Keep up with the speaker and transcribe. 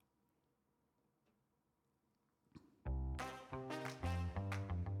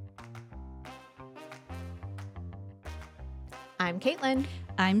I'm Caitlin.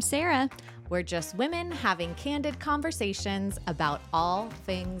 I'm Sarah. We're just women having candid conversations about all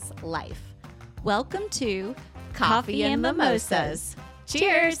things life. Welcome to Coffee and Mimosas.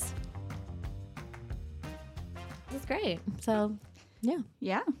 Cheers! This is great. So, yeah.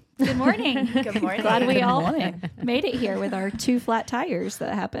 Yeah. Good morning. Good morning. Glad we all made it here with our 2 flat tires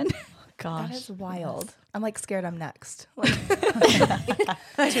that happened. Gosh. That is wild. I'm like scared I'm next. Like,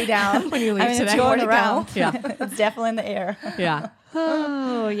 2 down. When you leave today. It's going around. Yeah. It's definitely in the air. Yeah.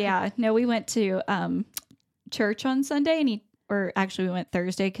 Oh, yeah. No, we went to church on Sunday we went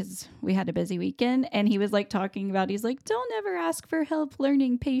Thursday because we had a busy weekend. And he was like talking about, he's like, don't ever ask for help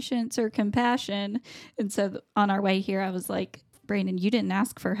learning patience or compassion. And so on our way here, I was like, Brandon, you didn't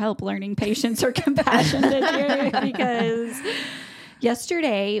ask for help learning patience or compassion, did you? Because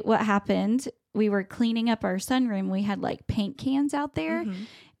yesterday, what happened, we were cleaning up our sunroom. We had like paint cans out there. Mm-hmm.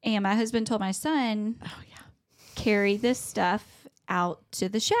 And my husband told my son, carry this stuff out to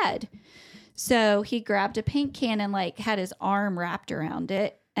the shed. So he grabbed a paint can and like had his arm wrapped around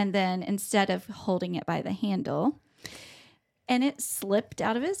it. And then instead of holding it by the handle, and it slipped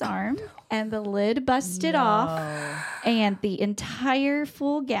out of his arm and the lid busted off and the entire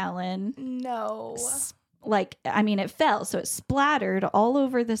full gallon. It fell. So it splattered all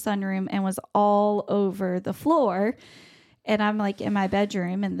over the sunroom and was all over the floor. And I'm like in my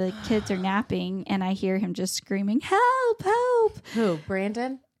bedroom and the kids are napping and I hear him just screaming, help, help. Who,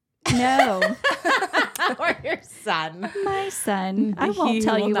 Brandon? No. Or your son? My son. I won't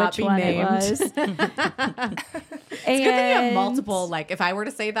tell you which one it was. It's good that you have multiple, like if I were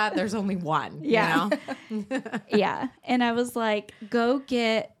to say that, there's only one. Yeah. You know? Yeah. And I was like, go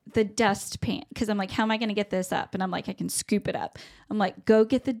get the dustpan. Because I'm like, how am I going to get this up? And I'm like, I can scoop it up. I'm like, go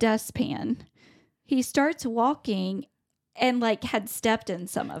get the dustpan. He starts walking and like had stepped in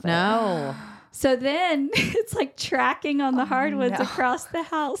some of it. No. So then it's like tracking on the hardwoods across the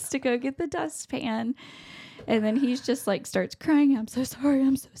house to go get the dustpan. And then he's just like starts crying. I'm so sorry.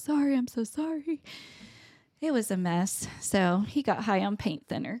 I'm so sorry. I'm so sorry. It was a mess. So he got high on paint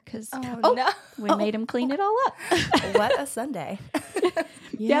thinner because we made him clean it all up. What a Sunday.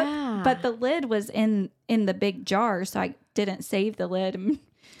 Yeah. Yep. But the lid was in the big jar. So I didn't save the lid.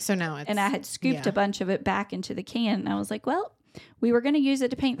 So now it's... And I had scooped a bunch of it back into the can. And I was like, well, we were going to use it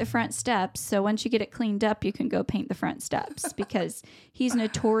to paint the front steps. So once you get it cleaned up, you can go paint the front steps because he's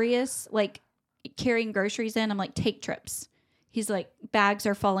notorious, like carrying groceries in. I'm like, take trips. He's like, bags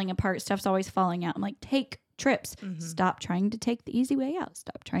are falling apart. Stuff's always falling out. I'm like, take trips. Mm-hmm. Stop trying to take the easy way out.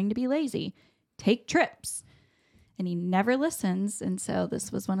 Stop trying to be lazy. Take trips. And he never listens. And so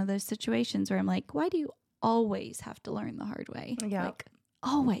this was one of those situations where I'm like, why do you always have to learn the hard way? Yeah. Like,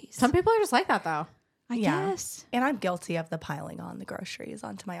 always. Some people are just like that though. I guess. And I'm guilty of the piling on the groceries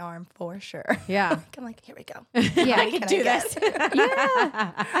onto my arm for sure. Yeah. I'm like, here we go. Yeah, I can do this.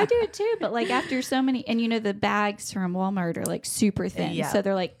 Yeah, I do it too. But like after so many, and the bags from Walmart are like super thin. Yeah. So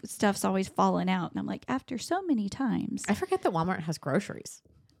they're like, stuff's always falling out. And I'm like, after so many times. I forget that Walmart has groceries.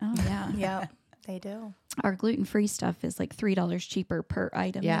 Oh, yeah. Yeah, they do. Our gluten-free stuff is like $3 cheaper per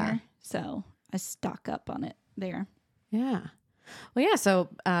item there. So I stock up on it there. Yeah. Well, yeah, so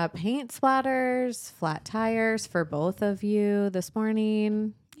paint splatters, flat tires for both of you this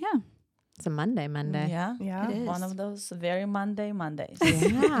morning. Yeah. It's a Monday. Yeah. It is. One of those very Mondays.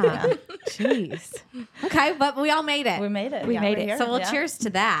 Yeah. Jeez. Okay, but we all made it. We made it. We made we're it. here. So we'll cheers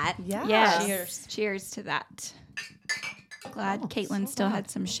to that. Yeah. Yes. Cheers to that. Glad Caitlin still had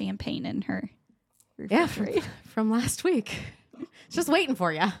some champagne in her refrigerator. From last week. Just waiting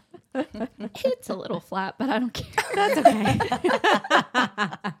for you. It's a little flat, but I don't care. That's okay.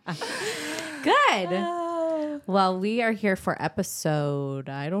 Good. Well, we are here for episode,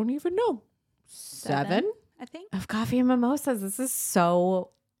 I don't even know, 7 I think. of Coffee and Mimosas. This is so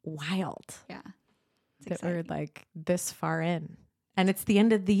wild. Yeah. That we're like this far in. And it's the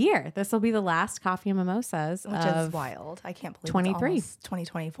end of the year. This will be the last Coffee and Mimosas Which is wild. I can't believe 23. it's almost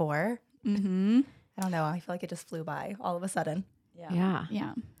 2024. Mm-hmm. I don't know. I feel like it just flew by all of a sudden. Yeah.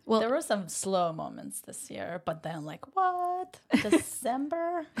 Yeah. Well, There were some slow moments this year, but then like, what?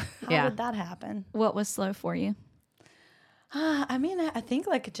 December? How did that happen? what was slow for you? I mean, I think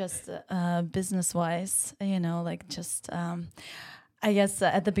like just business-wise, like just... I guess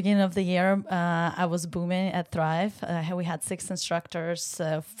at the beginning of the year, I was booming at Thrive. We had 6 instructors,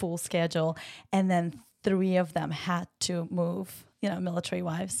 full schedule, and then 3 of them had to move, military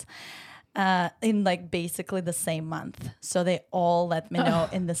wives, in like basically the same month. So they all let me know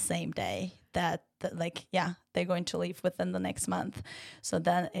in the same day that they're going to leave within the next month. So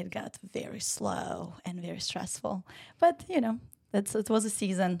then it got very slow and very stressful. But it was a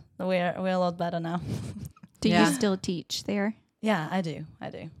season. We're a lot better now. Do you still teach there? Yeah, I do.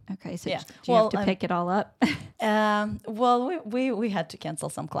 Okay, so Yeah. do you Well, have to pick it all up? Well, we had to cancel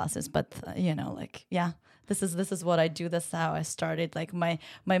some classes, but like, yeah, this is what I do. That's how I started. Like my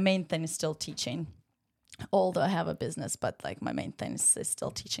main thing is still teaching. Although I have a business, but like my main thing is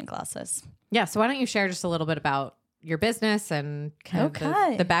still teaching classes. Yeah. So why don't you share just a little bit about your business and kind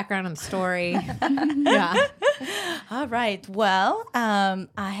of the background and the story? Yeah. All right. Well,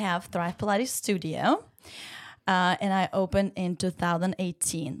 I have Thrive Pilates Studio. And I opened in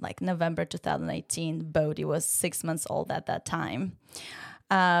 2018, like November 2018. Bodhi was 6 months old at that time.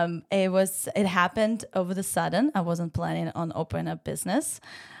 It happened over the sudden. I wasn't planning on opening a business.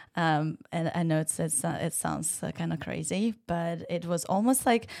 And I know it sounds kind of crazy, but it was almost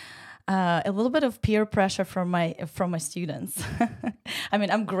like a little bit of peer pressure from my students. I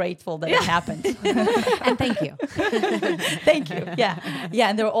mean, I'm grateful that it happened. And thank you. Thank you. Yeah.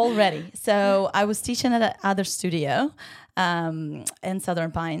 And they were all ready. So I was teaching at another studio in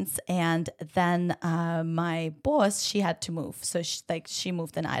Southern Pines. And then my boss, she had to move. So she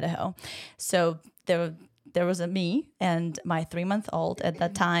moved in Idaho. So there was me and my 3-month-old at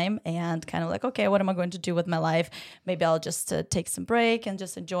that time, and kind of like, okay, what am I going to do with my life? Maybe I'll just take some break and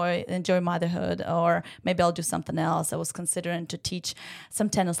just enjoy motherhood, or maybe I'll do something else. I was considering to teach some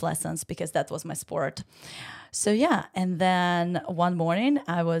tennis lessons because that was my sport. So yeah, and then one morning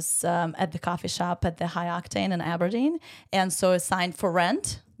I was at the coffee shop at the High Octane in Aberdeen, and so I signed for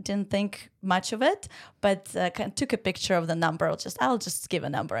rent. Didn't think much of it, but took a picture of the number. I'll just give a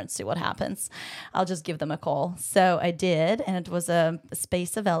number and see what happens. I'll just give them a call. So I did, and it was a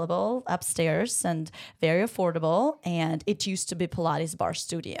space available upstairs and very affordable. And it used to be Pilates bar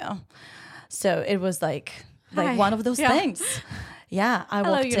studio, so it was like one of those things. Yeah, I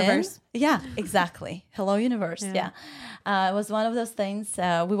Hello, walked universe. in. Yeah, exactly. Hello, universe. Yeah. It was one of those things.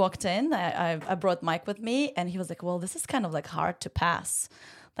 We walked in. I brought Mike with me, and he was like, "Well, this is kind of like hard to pass."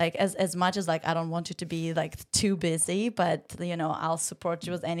 Like as much as like I don't want you to be like too busy, but I'll support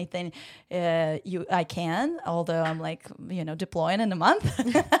you with anything I can. Although I'm like deploying in a month,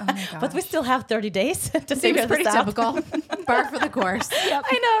 but we still have 30 days to figure pretty this out. typical. Par for the course. Yep.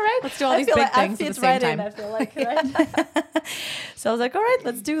 I know, right? Let's do all these big things at the same time. I feel like, right? So I was like, all right,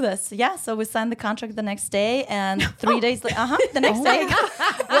 let's do this. Yeah. So we signed the contract the next day, and 3 days later, the next day.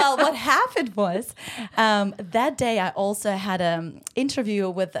 Well, what happened was that day I also had an interview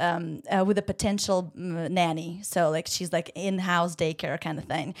with a potential nanny. So like she's like in-house daycare kind of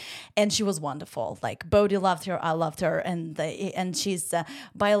thing, and she was wonderful. Like Bodhi loved her, I loved her, and she's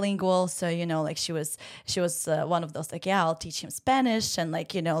bilingual. So like she was one of those like, yeah, I'll teach him Spanish, and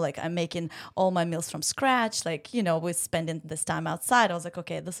like like I'm making all my meals from scratch. Like we're spending this time outside. I was like,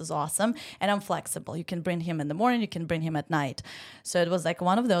 okay, this is awesome, and I'm flexible. You can bring him in the morning, you can bring him at night. So it was like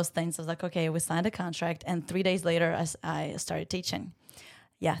one of those things. I was like, okay, we signed a contract, and 3 days later I started teaching.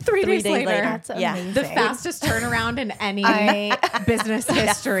 Yeah, 3 days later. That's amazing. The fastest turnaround in any business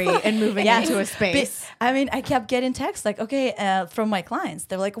history and moving into a space. I mean, I kept getting texts like, okay, from my clients.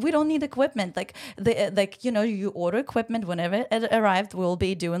 They're like, we don't need equipment. Like, you order equipment whenever it arrived. We'll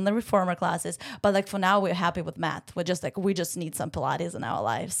be doing the reformer classes. But like for now, we're happy with math. We just need some Pilates in our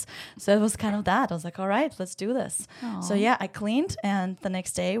lives. So it was kind of that. I was like, all right, let's do this. Aww. So yeah, I cleaned, and the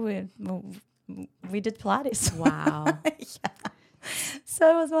next day we did Pilates. Wow. Yeah. So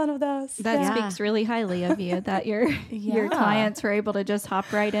it was one of those. That speaks really highly of you that your clients were able to just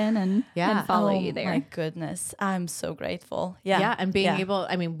hop right in and follow you there. Oh my goodness. I'm so grateful. Yeah. Yeah. And being able,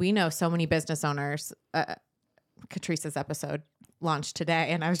 I mean, we know so many business owners. Catrice's episode launched today,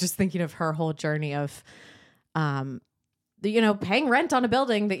 and I was just thinking of her whole journey of, paying rent on a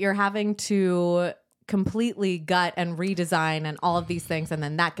building that you're having to completely gut and redesign and all of these things. And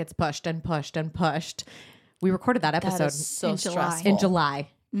then that gets pushed and pushed and pushed. We recorded that episode so in July.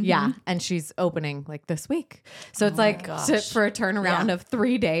 Mm-hmm. Yeah. And she's opening like this week. So it's like for a turnaround of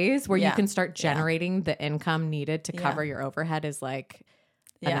 3 days where you can start generating the income needed to cover your overhead is like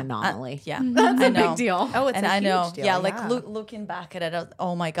an anomaly. That's a big deal. Oh, it's a huge deal. Yeah, like looking back at it,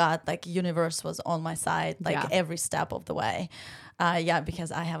 oh my God, like universe was on my side, like every step of the way.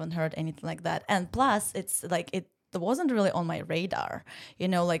 Because I haven't heard anything like that. And plus it's like it wasn't really on my radar.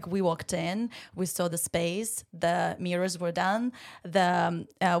 Like we walked in, we saw the space, the mirrors were done, the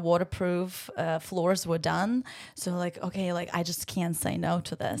waterproof floors were done. So like, okay, like I just can't say no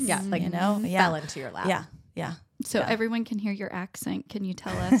to this. Yeah, like fell into your lap. Yeah. So everyone can hear your accent. Can you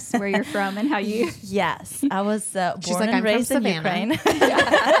tell us where you're from and how you? Yes, I was born and raised in Ukraine,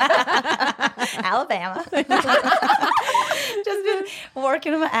 Alabama. Just been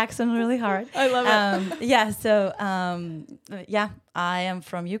working on my accent really hard. I love it. So I am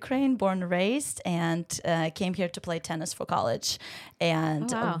from Ukraine, born and raised, and came here to play tennis for college.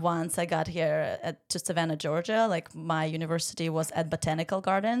 And once I got here to Savannah, Georgia, like my university was at Botanical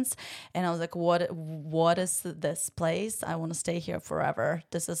Gardens, and I was like, what is this place? I want to stay here forever.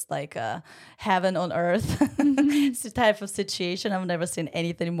 This is like a heaven on earth. It's the type of situation. I've never seen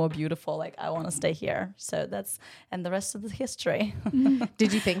anything more beautiful. Like, I want to stay here. So and the rest of the history.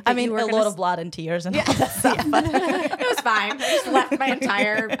 Did you think that you were a lot of blood and tears and all that stuff. But it was fine. I just left my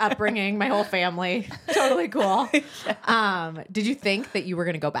entire upbringing, my whole family. Totally cool. Did you think that you were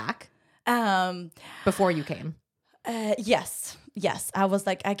going to go back before you came? Yes. I was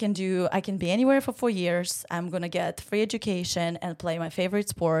like, I can be anywhere for 4 years. I'm going to get free education and play my favorite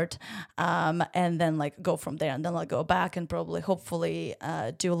sport. And then like go from there. And then I'll go back and hopefully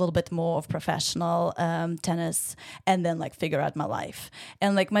do a little bit more of professional tennis and then like figure out my life.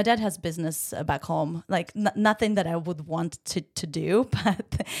 And like my dad has business back home, like nothing that I would want to do,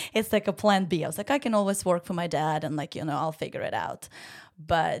 but it's like a plan B. I was like, I can always work for my dad and like, I'll figure it out.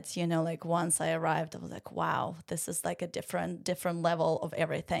 But, like once I arrived, I was like, wow, this is like a different level of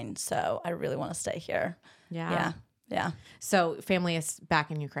everything. So I really want to stay here. Yeah. So family is back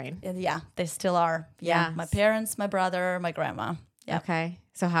in Ukraine? Yeah, they still are. Yeah. My parents, my brother, my grandma. Yeah. Okay.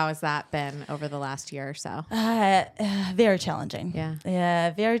 So how has that been over the last year or so? Very challenging.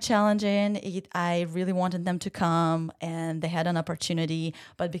 Yeah, very challenging. I really wanted them to come, and they had an opportunity,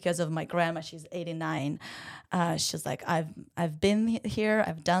 but because of my grandma, she's 89. She's like, I've been here,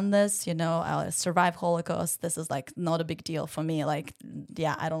 I've done this. I survived Holocaust. This is like not a big deal for me. Like,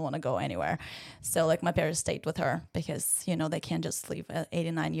 I don't want to go anywhere. So like my parents stayed with her because they can't just leave an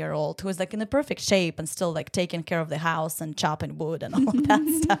 89-year-old who is like in the perfect shape and still like taking care of the house and chopping wood and all of that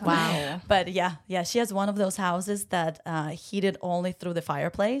stuff. Wow. But yeah, she has one of those houses that heated only through the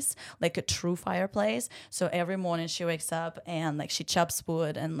fireplace, like a true fireplace. So every morning she wakes up and like she chops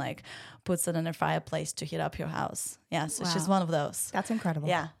wood and like puts it in her fireplace to heat up her house. Yeah, so she's one of those. That's incredible.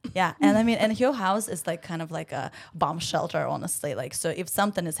 Yeah. And I mean, and her house is like kind of like a bomb shelter, honestly. Like, so if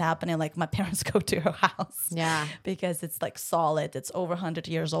something is happening, like my parents go to her house. Yeah. Because it's like solid. It's over 100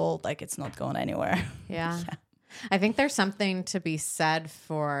 years old. Like it's not going anywhere. Yeah. I think there's something to be said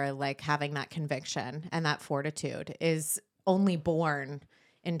for like having that conviction, and that fortitude is only born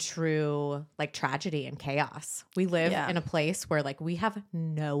in true like tragedy and chaos. We live in a place where like we have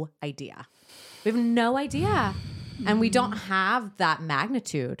no idea. We have no idea. And we don't have that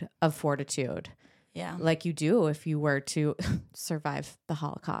magnitude of fortitude. Yeah. Like you do if you were to survive the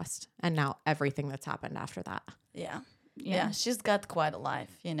Holocaust and now everything that's happened after that. Yeah, she's got quite a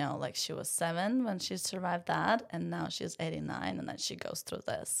life, like she was 7 when she survived that, and now she's 89, and then she goes through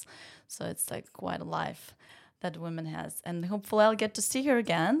this. So it's like quite a life that woman has, and hopefully I'll get to see her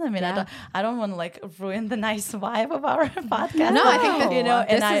again. I mean, I don't want to like ruin the nice vibe of our podcast. No, I think that,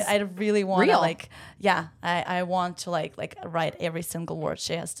 and I really want to like, I want to like write every single word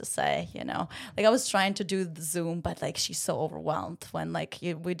she has to say. Like I was trying to do the Zoom, but like she's so overwhelmed when like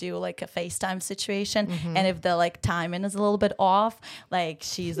we do like a FaceTime situation, and if the like timing is a little bit off, like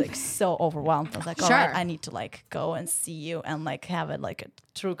she's like so overwhelmed. I was like, all right, I need to like go and see you and like have it like a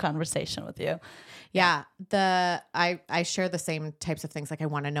true conversation with you. Yeah. I share the same types of things. Like I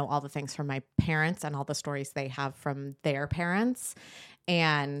want to know all the things from my parents and all the stories they have from their parents.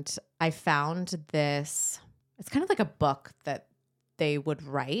 And I found this, it's kind of like a book that they would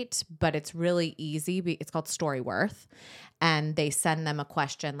write, but it's really easy. It's called Storyworth. And they send them a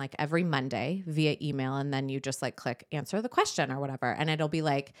question like every Monday via email. And then you just like click answer the question or whatever. And it'll be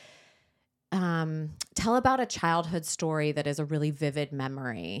like, tell about a childhood story that is a really vivid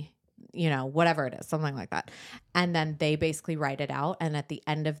memory, whatever it is, something like that. And then they basically write it out. And at the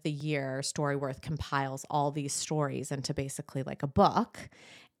end of the year, Storyworth compiles all these stories into basically like a book,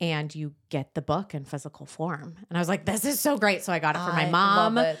 and you get the book in physical form. And I was like, this is so great. So I got it for my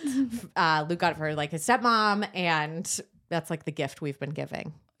mom. Love it. Luke got it for like his stepmom. And that's like the gift we've been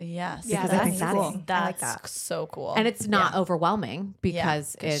giving. Yes. Yeah, that's cool. That's so cool. And it's not overwhelming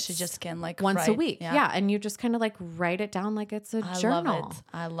because it's she just can like once a week. Yeah. And you just kind of like write it down like it's a journal. Love it.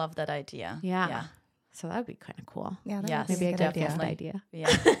 I love that idea. Yeah. So that would be kind of cool. Yeah, yes, maybe a good definitely. idea.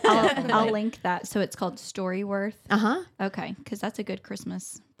 Yeah. I'll link that. So it's called Storyworth. Uh-huh. Okay, because that's a good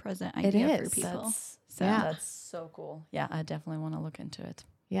Christmas present idea for people. That's so cool. Yeah, I definitely want to look into it.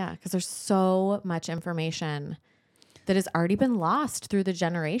 Yeah, because there's so much information that has already been lost through the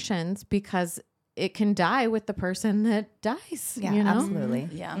generations because it can die with the person that dies. Yeah, you know? absolutely.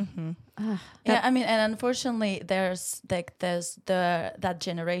 Yeah. Mm-hmm. Yeah, I mean, and unfortunately, there's that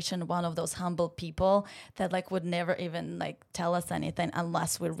generation, one of those humble people that like would never even like tell us anything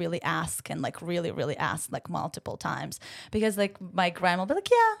unless we really ask and like really ask like multiple times. Because like my grandma would be like,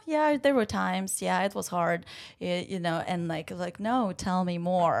 yeah, there were times, yeah, it was hard, you know, and like no, tell me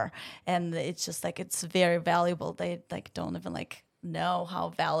more. And it's just like it's very valuable. They like don't even like know how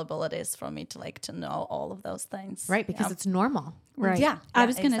valuable it is for me to know all of those things. Right, because it's normal. Right. Yeah. I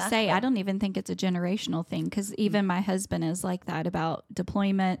was going to exactly. say, I don't even think it's a generational thing because even my husband is like that about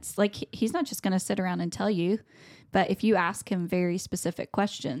deployments. Like he's not just going to sit around and tell you, but if you ask him very specific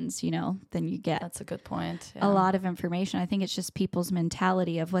questions, you know, then you get That's a good point. a lot of information. I think it's just people's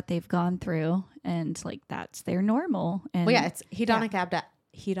mentality of what they've gone through and like that's their normal. And Well, yeah, it's hedonic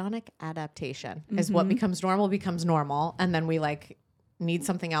adaptation is what becomes normal, and then we like need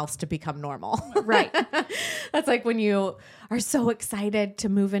something else to become normal. Right. That's like when you are so excited to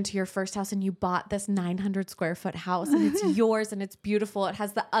move into your first house and you bought this 900 square foot house and it's yours and it's beautiful. It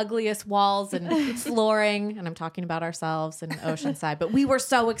has the ugliest walls and flooring. And I'm talking about ourselves in Oceanside, but we were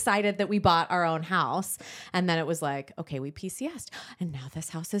so excited that we bought our own house. And then it was like, okay, we PCS'd and now this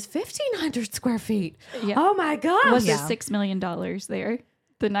house is 1,500 square feet. Yeah. Oh my gosh. Was there $6 million there?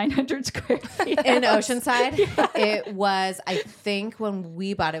 The 900 square feet in Oceanside, it was, I think when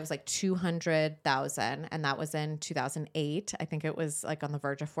we bought it, was like 200,000, and that was in 2008. I think it was like on the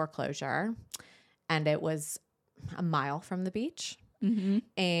verge of foreclosure, and it was a mile from the beach,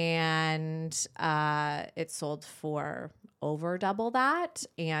 and it sold for over double that,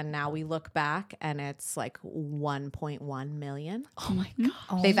 and now we look back and it's like 1.1 million. Oh my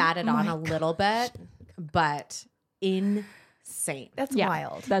God. They've added on a little bit, but insane. That's Yeah.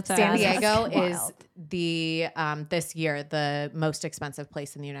 wild. That's San Diego That's is wild. the this year the most expensive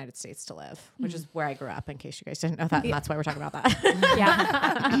place in the United States to live, which is where I grew up. In case you guys didn't know that, and that's why we're talking about that.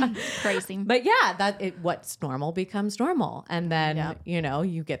 Yeah. Crazy. But yeah, what's normal becomes normal, and then you know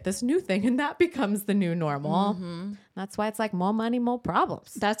you get this new thing, and that becomes the new normal. That's why it's like more money, more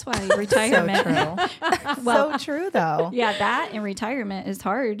problems. That's why retirement. So true, though. Yeah, that and retirement is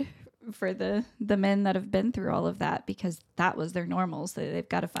hard for the men that have been through all of that because that was their normal. So they've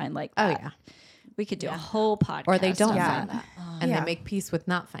got to find like that. Oh yeah, we could do a whole podcast. or they don't on Yeah. find that, and they make peace with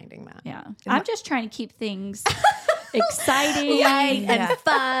not finding that. Yeah. I'm just trying to keep things exciting and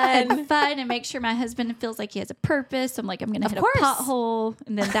fun and make sure my husband feels like he has a purpose. I'm like, I'm going to hit course. a pothole.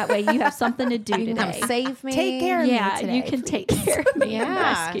 And then that way you have something to do You can come today. save me. Take care of me Yeah, today, you can take please. care of me and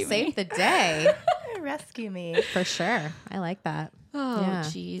Yeah, rescue save me. the day Rescue me. for sure. I like that. Oh, Yeah.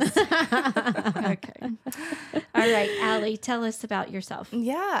 jeez. Okay. All right, Allie, tell us about yourself.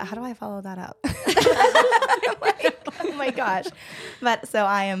 Yeah. How do I follow that up? Oh my gosh. But so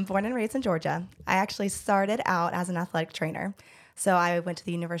I am born and raised in Georgia. I actually started out as an athletic trainer. So I went to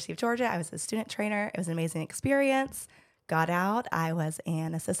the University of Georgia. I was a student trainer. It was an amazing experience. Got out. I was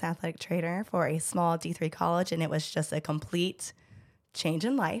an assistant athletic trainer for a small D3 college, and it was just a complete change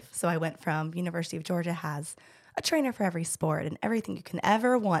in life. So I went from University of Georgia has a trainer for every sport and everything you can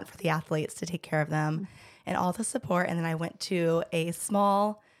ever want for the athletes to take care of them and all the support. And then I went to a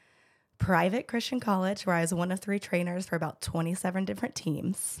small private Christian college where I was one of 3 trainers for about 27 different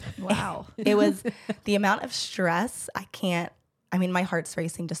teams. Wow. It was the amount of stress. My heart's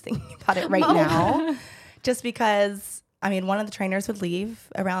racing just thinking about it right now. Just because, one of the trainers would leave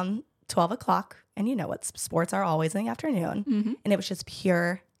around 12 o'clock, and you know what sports are always in the afternoon. And it was just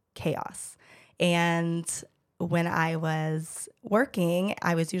pure chaos. And when I was working,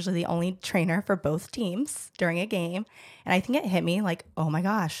 I was usually the only trainer for both teams during a game. And I think it hit me like, oh my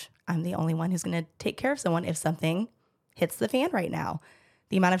gosh, I'm the only one who's going to take care of someone if something hits the fan right now.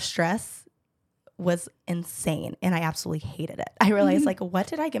 The amount of stress was insane, and I absolutely hated it. I realized, like, what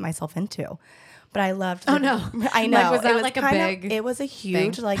did I get myself into? But I loved Oh, no. I know. Like, was that it was like a kind big of, it was a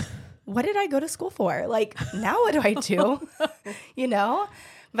huge, thing? like, what did I go to school for? Like, now what do I do? You know?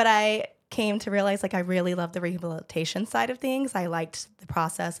 But I came to realize, like, I really love the rehabilitation side of things. I liked the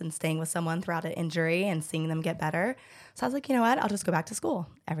process and staying with someone throughout an injury and seeing them get better. So I was like, you know what? I'll just go back to school.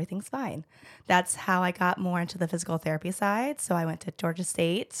 Everything's fine. That's how I got more into the physical therapy side. So I went to Georgia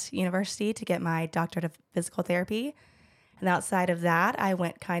State University to get my doctorate of physical therapy. And outside of that, I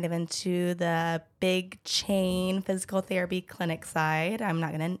went kind of into the big chain physical therapy clinic side. I'm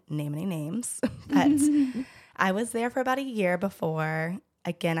not going to name any names, but I was there for about a year before,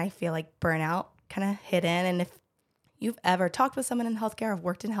 again, I feel like burnout kind of hit in. And if you've ever talked with someone in healthcare or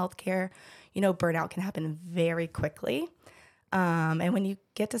worked in healthcare, you know, burnout can happen very quickly. And when you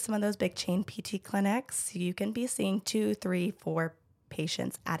get to some of those big chain PT clinics, you can be seeing 2, 3, 4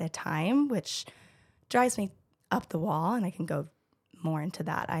 patients at a time, which drives me up the wall. And I can go more into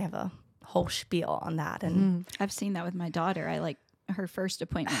that. I have a whole spiel on that. And I've seen that with my daughter. I like her first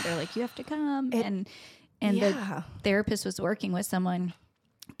appointment. They're like, you have to come. And the therapist was working with someone,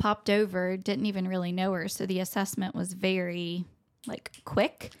 popped over, didn't even really know her. So the assessment was very like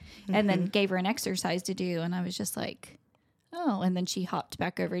quick, and then gave her an exercise to do. And I was just like, oh, and then she hopped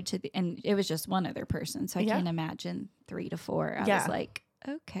back over to and it was just one other person. So I can't imagine 3 to 4. I was like,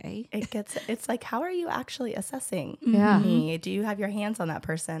 okay. It's like, how are you actually assessing me? Do you have your hands on that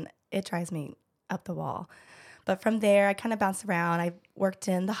person? It drives me up the wall. But from there, I kind of bounced around. I worked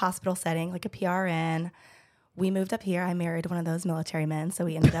in the hospital setting, like a PRN. We moved up here. I married one of those military men, so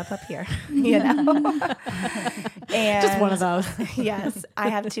we ended up here, you know? And just one of those. Yes. I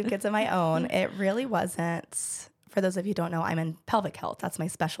have 2 kids of my own. It really wasn't, for those of you who don't know, I'm in pelvic health. That's my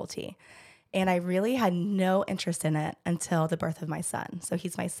specialty. And I really had no interest in it until the birth of my son. So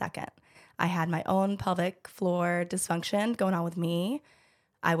he's my second. I had my own pelvic floor dysfunction going on with me.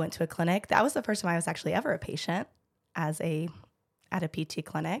 I went to a clinic. That was the first time I was actually ever a patient at a PT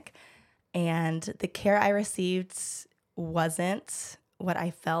clinic. And the care I received wasn't what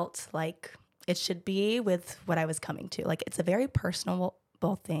I felt like it should be with what I was coming to. Like, it's a very personal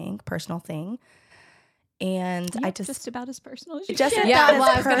thing. And I just about as personal as you just can. about well, as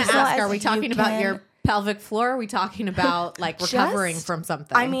I was going to personal ask, are as we you talking about can. your pelvic floor? Or are we talking about like recovering from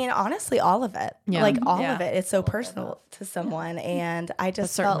something? I mean, honestly, all of it. Yeah. Like all of it. It's so personal to someone. And I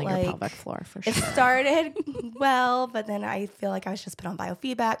just felt certainly like your pelvic floor for sure. it started well, but then I feel like I was just put on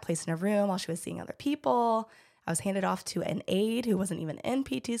biofeedback, placed in a room while she was seeing other people. I was handed off to an aide who wasn't even in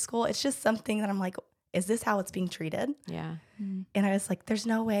PT school. It's just something that I'm like, is this how it's being treated? Yeah. And I was like, there's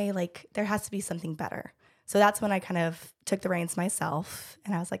no way, like there has to be something better. So that's when I kind of took the reins myself,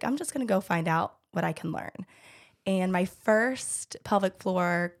 and I was like, I'm just going to go find out what I can learn. And my first pelvic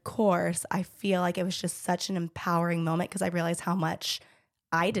floor course, I feel like it was just such an empowering moment because I realized how much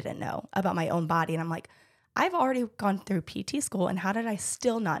I didn't know about my own body. And I'm like, I've already gone through PT school, and how did I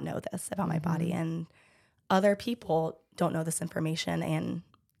still not know this about my body? And other people don't know this information. And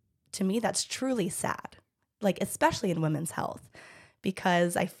to me, that's truly sad, like especially in women's health,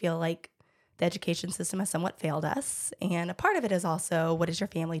 because I feel like the education system has somewhat failed us. And a part of it is also, what is your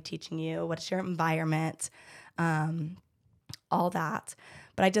family teaching you? What is your environment? All that.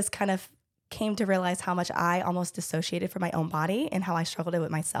 But I just kind of came to realize how much I almost dissociated from my own body and how I struggled with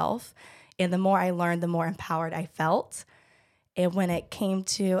myself. And the more I learned, the more empowered I felt. And when it came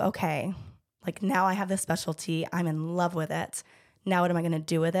to, okay, like now I have this specialty, I'm in love with it. Now what am I going to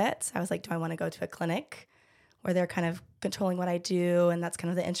do with it? I was like, do I want to go to a clinic where they're kind of controlling what I do? And that's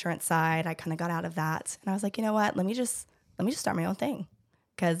kind of the insurance side. I kind of got out of that. And I was like, you know what? Let me just start my own thing,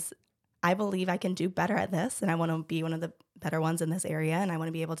 because I believe I can do better at this. And I want to be one of the better ones in this area. And I want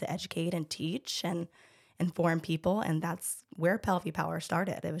to be able to educate and teach and inform people. And that's where Pelvic Power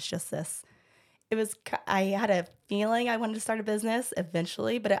started. It was just this. I had a feeling I wanted to start a business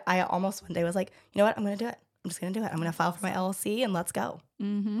eventually, but I almost one day was like, you know what? I'm going to do it. I'm just going to do it. I'm going to file for my LLC and let's go.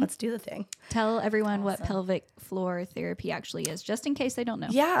 Let's do the thing. Tell everyone what pelvic floor therapy actually is, just in case they don't know.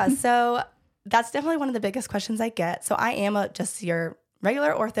 Yeah. So that's definitely one of the biggest questions I get. So I am just your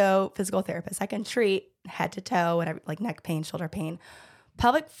regular ortho physical therapist. I can treat head to toe, whatever, like neck pain, shoulder pain.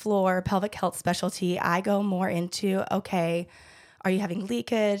 Pelvic floor, pelvic health specialty, I go more into, okay, are you having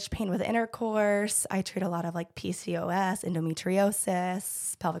leakage, pain with intercourse? I treat a lot of like PCOS,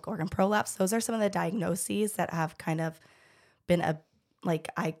 endometriosis, pelvic organ prolapse. Those are some of the diagnoses that have kind of been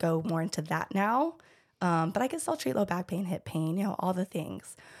I go more into that now. But I can still treat low back pain, hip pain, all the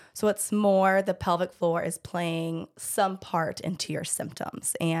things. So it's more the pelvic floor is playing some part into your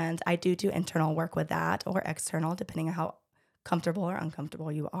symptoms. And I do internal work with that, or external, depending on how comfortable or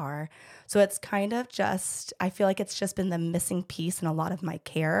uncomfortable you are. So it's kind of just, I feel like it's just been the missing piece in a lot of my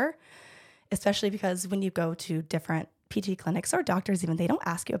care, especially because when you go to different PT clinics or doctors even, they don't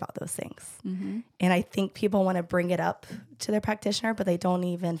ask you about those things. And I think people want to bring it up to their practitioner, but they don't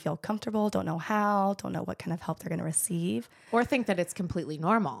even feel comfortable, don't know how, don't know what kind of help they're going to receive. Or think that it's completely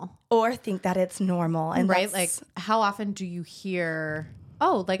normal. And right? Like, how often do you hear,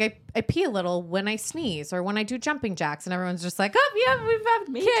 oh, like I pee a little when I sneeze or when I do jumping jacks, and everyone's just like, oh yeah, we've had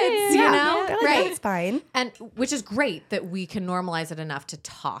kids, you know? Like, right. It's fine. And which is great that we can normalize it enough to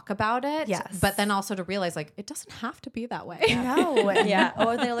talk about it. Yes. But then also to realize, like, it doesn't have to be that way. No. Yeah.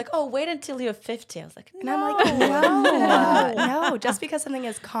 Or they're like, oh, wait until you're 50. I was like, And no. I'm like, no. Just because something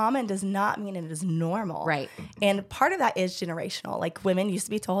is common does not mean it is normal. Right. And part of that is generational. Like, women used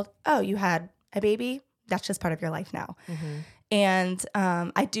to be told, oh, you had a baby, that's just part of your life now. And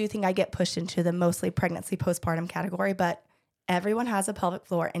I do think I get pushed into the mostly pregnancy postpartum category, but everyone has a pelvic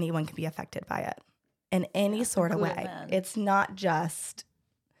floor. Anyone can be affected by it in any sort of way. Men. It's not just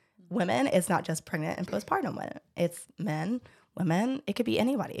women. It's not just pregnant and postpartum women. It's men, women. It could be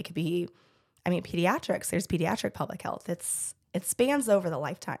anybody. It could be, pediatrics. There's pediatric pelvic health. It spans over the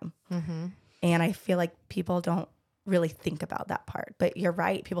lifetime. Mm-hmm. And I feel like people don't really think about that part. But you're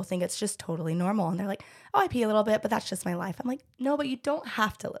right. People think it's just totally normal. And they're like, oh, I pee a little bit, but that's just my life. I'm like, no, but you don't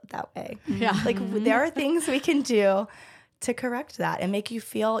have to live that way. Yeah. Like there are things we can do to correct that and make you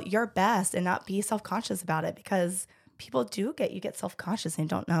feel your best and not be self-conscious about it, because people you get self-conscious and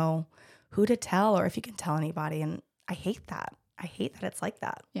don't know who to tell or if you can tell anybody. And I hate that. I hate that it's like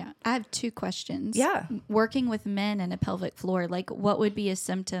that. Yeah. I have 2 questions. Yeah. Working with men and a pelvic floor, like what would be a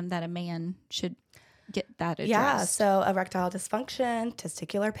symptom that a man should get that addressed? Yeah. So erectile dysfunction,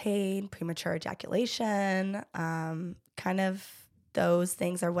 testicular pain, premature ejaculation, kind of those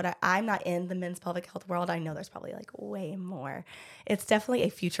things are what I'm not in the men's pelvic health world. I know there's probably like way more. It's definitely a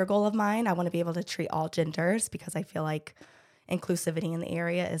future goal of mine. I want to be able to treat all genders because I feel like inclusivity in the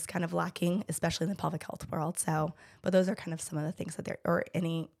area is kind of lacking, especially in the pelvic health world. So, but those are kind of some of the things that or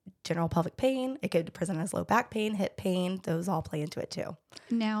any general pelvic pain. It could present as low back pain, hip pain. Those all play into it too.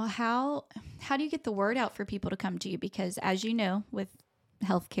 Now, how do you get the word out for people to come to you? Because as you know, with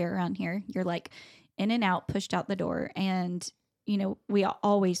healthcare around here, you're like in and out, pushed out the door. And, we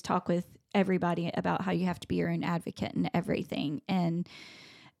always talk with everybody about how you have to be your own advocate and everything. And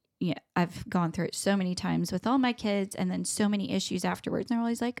I've gone through it so many times with all my kids and then so many issues afterwards. And they're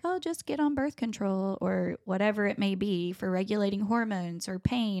always like, oh, just get on birth control or whatever it may be for regulating hormones or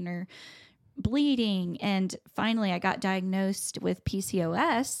pain or bleeding. And finally, I got diagnosed with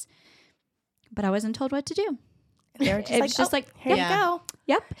PCOS, but I wasn't told what to do. They were just like, here you go.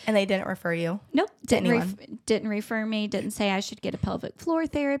 Yep. And they didn't refer you. Nope. Anyone. Didn't refer me. Didn't say I should get a pelvic floor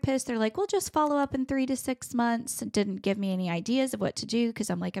therapist. They're like, we'll just follow up in 3 to 6 months. Didn't give me any ideas of what to do because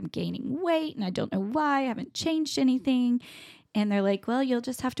I'm gaining weight and I don't know why. I haven't changed anything. And they're like, well, you'll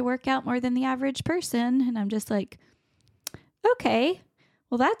just have to work out more than the average person. And I'm just like, okay.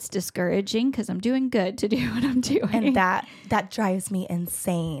 Well, that's discouraging because I'm doing good to do what I'm doing. And that drives me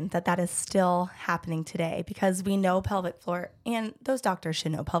insane that is still happening today, because we know pelvic floor, and those doctors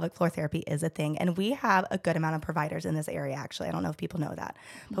should know pelvic floor therapy is a thing. And we have a good amount of providers in this area, actually. I don't know if people know that.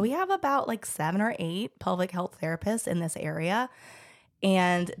 But we have about 7 or 8 pelvic health therapists in this area.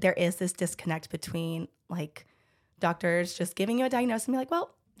 And there is this disconnect between doctors just giving you a diagnosis and be like,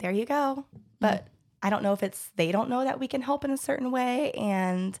 well, there you go. But I don't know if they don't know that we can help in a certain way.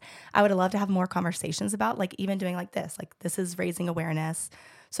 And I would love to have more conversations about even doing this. This is raising awareness.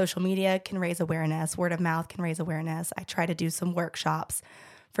 Social media can raise awareness. Word of mouth can raise awareness. I try to do some workshops.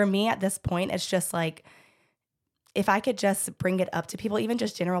 For me at this point, it's just if I could just bring it up to people, even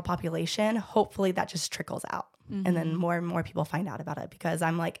just general population, hopefully that just trickles out. Mm-hmm. And then more and more people find out about it, because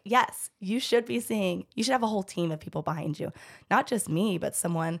I'm like, yes, you should have a whole team of people behind you. Not just me, but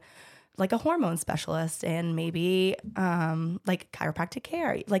someone like a hormone specialist and maybe chiropractic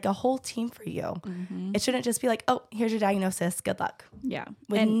care, a whole team for you. Mm-hmm. It shouldn't just be oh, here's your diagnosis. Good luck. Yeah.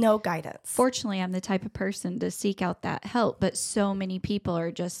 With no guidance. Fortunately, I'm the type of person to seek out that help. But so many people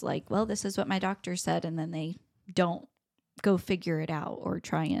are just well, this is what my doctor said. And then they don't go figure it out or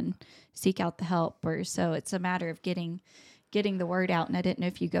try and seek out the help. Or so it's a matter of getting the word out. And I didn't know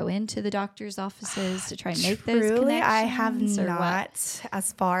if you go into the doctor's offices to try and make those connections. I have not,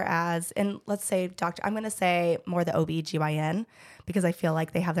 as far as, and let's say I'm going to say more the OB/GYN, because I feel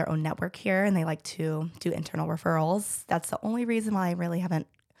like they have their own network here and they like to do internal referrals. That's the only reason why I really haven't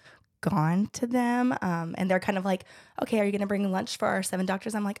gone to them. And they're kind of okay, are you going to bring lunch for our 7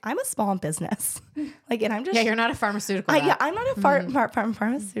 doctors? I'm I'm a small business. And I'm just... Yeah, you're not a pharmaceutical rep. Yeah, I'm not a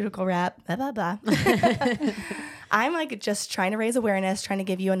pharmaceutical rep. Blah, blah, blah. I'm just trying to raise awareness, trying to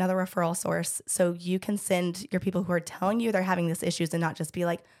give you another referral source so you can send your people who are telling you they're having these issues and not just be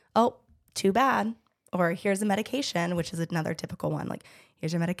oh, too bad. Or here's a medication, which is another typical one.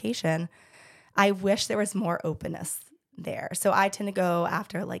 Here's your medication. I wish there was more openness there. So I tend to go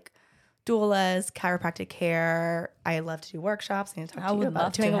after doulas, chiropractic care. I love to do workshops. I need to talk to you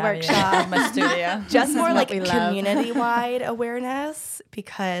about doing a workshop in my studio. Just more community-wide awareness,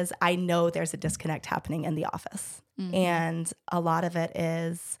 because I know there's a disconnect happening in the office. Mm-hmm. And a lot of it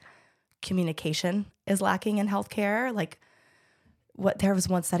is communication is lacking in healthcare. There was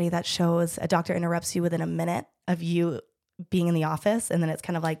one study that shows a doctor interrupts you within a minute of you being in the office, and then it's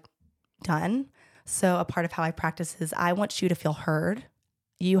kind of done. So a part of how I practice is I want you to feel heard.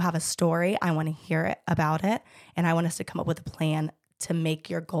 You have a story. I want to hear it about it. And I want us to come up with a plan to make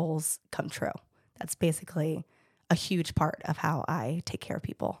your goals come true. That's basically a huge part of how I take care of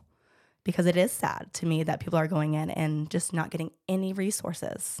people. because it is sad to me that people are going in and just not getting any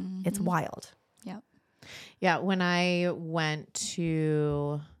resources. It's wild. Yep. Yeah. When I went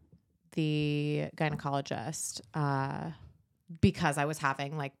to the gynecologist, because I was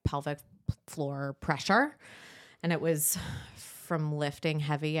having like pelvic floor pressure, and it was from lifting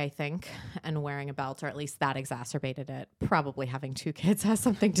heavy, I think, and wearing a belt, or at least that exacerbated it. Probably having 2 kids has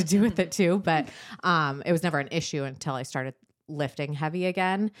something to do with it too, but it was never an issue until I started lifting heavy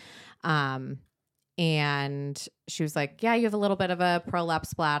again. And she was like, yeah, you have a little bit of a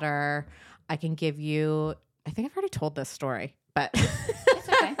prolapse bladder. I can give you, I think I've already told this story, but It's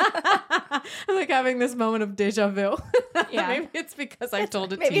okay. I'm like having this moment of deja vu. Yeah. Maybe it's because I've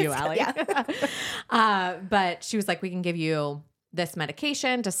told it to you, Allie. Yeah. But she was like, we can give you this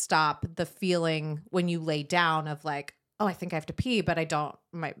medication to stop the feeling when you lay down of like, oh, I think I have to pee, but I don't,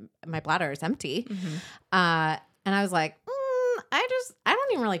 my bladder is empty. And I was like, I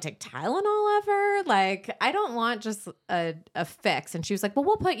don't even really take Tylenol ever. Like, I don't want just a fix. And she was like, well,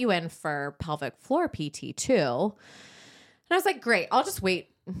 we'll put you in for pelvic floor PT too. And I was like, great, I'll just wait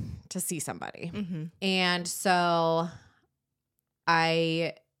to see somebody. And so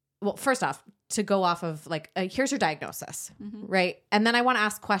well, first off, to go off of like, here's your diagnosis, right? And then I want to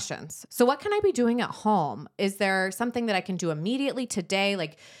ask questions. So what can I be doing at home? Is there something that I can do immediately today?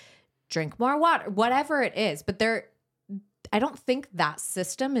 Like drink more water, whatever it is. But I don't think that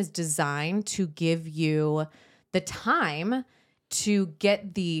system is designed to give you the time to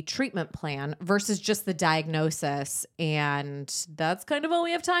get the treatment plan versus just the diagnosis. And that's kind of all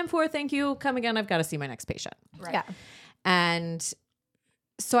we have time for. Thank you. Come again. I've got to see my next patient. Right. Yeah. And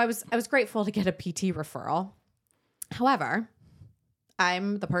so I was grateful to get a PT referral. However,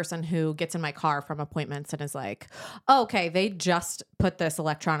 I'm the person who gets in my car from appointments and is like, oh, okay, they just put this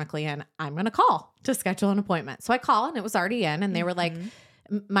electronically in. I'm going to call to schedule an appointment. So I call and it was already in, and they were like,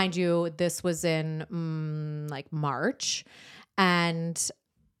 mind you, this was in like March, and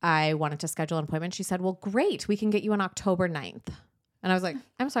I wanted to schedule an appointment. She said, well, great. We can get you on October 9th. And I was like,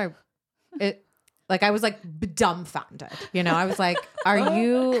 I'm sorry. Like, I was like dumbfounded, I was like, are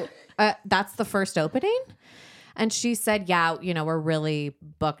you, that's the first opening? And she said, yeah, we're really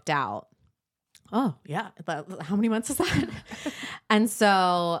booked out. Oh yeah. How many months is that? And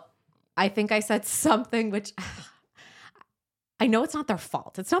so I think I said something, which I know it's not their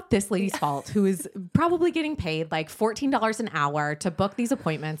fault. It's not this lady's fault, who is probably getting paid like $14 an hour to book these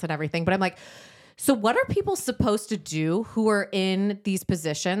appointments and everything. But I'm like, so what are people supposed to do who are in these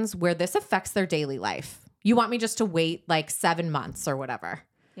positions where this affects their daily life? You want me just to wait like 7 months or whatever?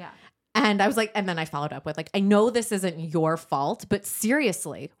 Yeah. And I was like, and then I followed up with like, I know this isn't your fault, but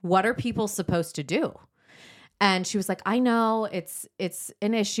seriously, what are people supposed to do? And she was like, I know it's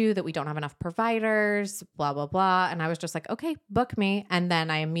an issue that we don't have enough providers, blah, blah, blah. And I was just like, okay, book me. And then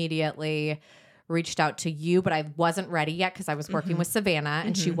I immediately reached out to you, but I wasn't ready yet because I was working with Savannah,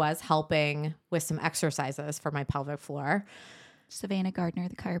 and she was helping with some exercises for my pelvic floor. Savannah Gardner,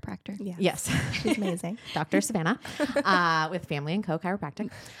 the chiropractor. Yes. She's amazing. Dr. Savannah, with Family and Co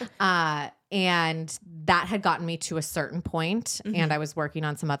Chiropractic. And that had gotten me to a certain point, and I was working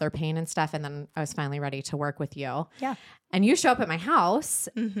on some other pain and stuff. And then I was finally ready to work with you. Yeah. And you show up at my house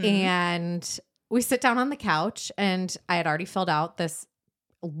and we sit down on the couch, and I had already filled out this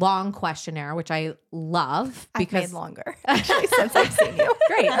long questionnaire, which I love because I've made longer actually since I've seen you.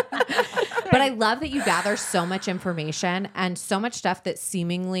 Great. But I love that you gather so much information and so much stuff that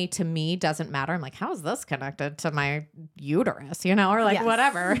seemingly to me doesn't matter. I'm like, how is this connected to my uterus, or like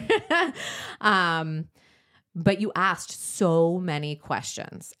whatever. But you asked so many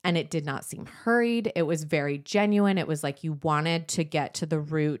questions, and it did not seem hurried. It was very genuine. It was like you wanted to get to the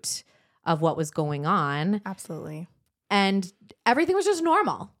root of what was going on. Absolutely. And everything was just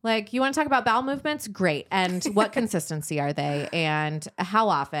normal. Like, you want to talk about bowel movements? Great. And what consistency are they? And how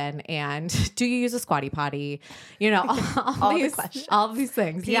often? And do you use a squatty potty? All these questions. All of these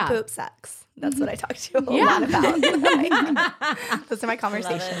things. Pee, poop, sex. That's what I talk to you a lot about. Those are my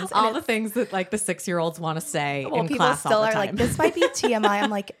conversations. All the things that like the 6-year-olds want to say in people class still all the are time. like, this might be TMI. I'm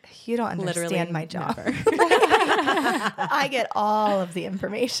like, you don't understand Literally my job. never. I get all of the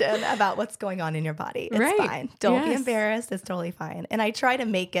information about what's going on in your body. It's fine. Don't be embarrassed. It's totally fine. And I try to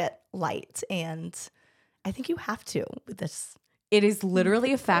make it light. And I think you have to with this. It is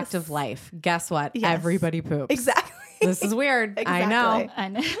literally a fact of life. Guess what? Yes. Everybody poops. Exactly. This is weird. I know.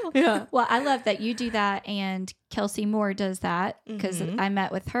 Yeah. Well, I love that you do that, and Kelsey Moore does that because I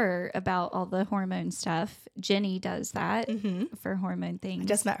met with her about all the hormone stuff. Jenny does that for hormone things. I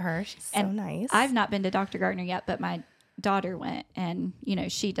just met her. She's so nice. I've not been to Dr. Gardner yet, but my daughter went, and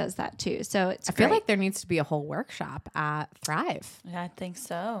she does that too. So it's I feel like there needs to be a whole workshop at Thrive. Yeah, I think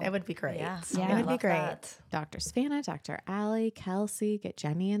so. It would be great. Yeah, It would be great. That. Dr. Savannah, Dr. Allie, Kelsey, get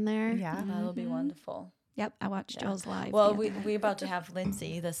Jenny in there. Yeah. That would be wonderful. Yep, I watched Jill's live. Well, the other day. we're about to have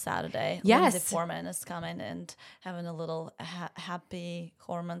Lindsay this Saturday. Yes. Lindsay Foreman is coming and having a little happy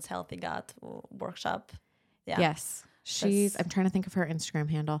hormones, healthy gut workshop. Yeah. Yes. I'm trying to think of her Instagram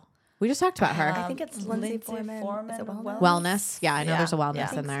handle. We just talked about her. I think it's Lindsay Foreman. Is it Wellness. Yeah, I know there's a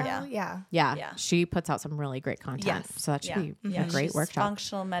wellness in there. So. Yeah. Yeah. She puts out some really great content. Yes. So that should be a great She's workshop.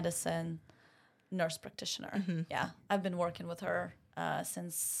 Functional medicine nurse practitioner. Yeah. I've been working with her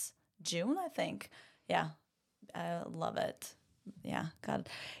since June, I think. Yeah. I love it. Yeah.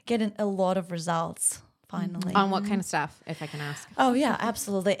 Getting a lot of results finally. On what kind of stuff, if I can ask? Oh yeah,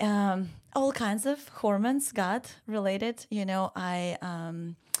 absolutely. All kinds of hormones, gut related.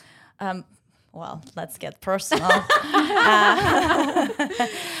 Well, let's get personal.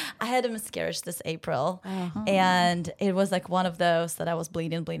 I had a miscarriage this April, and it was like one of those that I was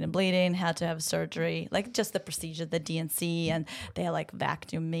bleeding, had to have surgery, like just the procedure, the DNC, and they like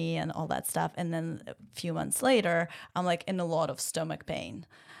vacuumed me and all that stuff. And then a few months later, I'm like in a lot of stomach pain,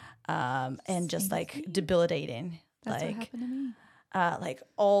 and just like debilitating. That's like, what happened to me. Like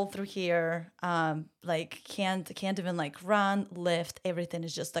all through here, like can't even like run, lift. Everything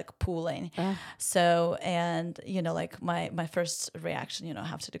is just like pooling. So, and like my first reaction, I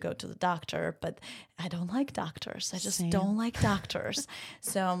have to go to the doctor, but I don't like doctors. I just don't like doctors.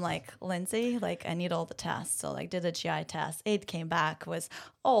 So I'm like, Lindsay, like I need all the tests. So like did a GI test. It came back with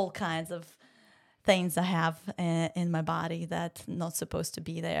all kinds of things I have in my body that's not supposed to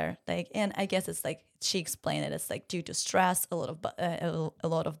be there. Like, and I guess it's like she explained it. It's like due to stress, a lot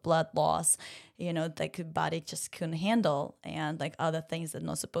of blood loss. Like the body just couldn't handle, and like other things that are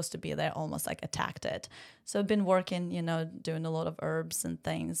not supposed to be there almost like attacked it. So I've been working, doing a lot of herbs and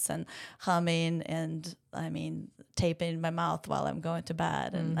things, and humming, and taping my mouth while I'm going to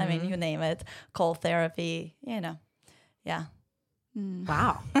bed, and you name it, cold therapy. Yeah.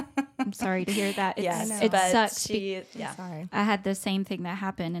 Wow. I'm sorry to hear that. It sucks. Sorry. I had the same thing that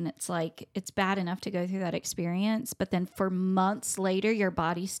happened, and it's like it's bad enough to go through that experience, but then for months later, your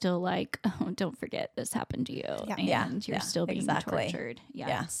body's still like, oh, don't forget this happened to you, and you're still being tortured.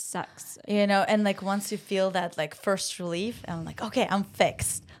 Yeah, it sucks. And like once you feel that like first relief, I'm like, okay, I'm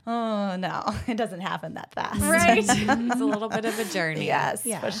fixed. Oh no, it doesn't happen that fast. Right. It's a little bit of a journey. Yes,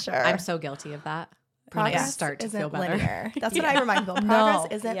 for sure. I'm so guilty of that. Progress start to isn't feel better. linear. That's what I remind people. Progress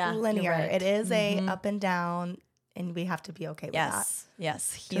No. isn't Yeah, you're linear. right. It is a up and down, and we have to be okay with that.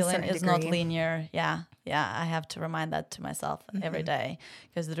 Yes. To a Healing certain is not degree. linear. Yeah. I have to remind that to myself every day,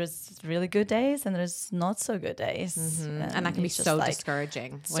 because there's really good days and there's not so good days, And that can be it's just, so like,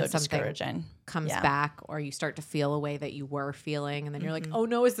 discouraging when so something discouraging. comes Yeah. back, or you start to feel a way that you were feeling, and then you're like, oh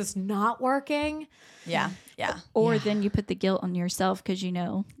no, is this not working? Yeah. Or then you put the guilt on yourself because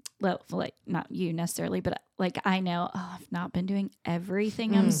well, like not you necessarily, but like I know, I've not been doing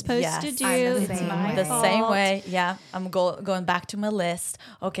everything I'm supposed to do. I'm the It's same my way. The fault. same way. Yeah. I'm going back to my list.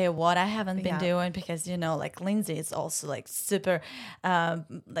 Okay, what I haven't been Yeah. doing, because like Lindsay is also like super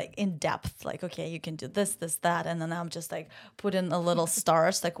like in depth, like, okay, you can do this, that, and then I'm just like putting a little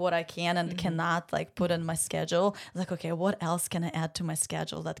stars, like what I can and cannot like put in my schedule. Like, okay, what else can I add to my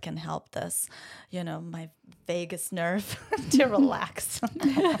schedule that can help this, my vagus nerve to relax.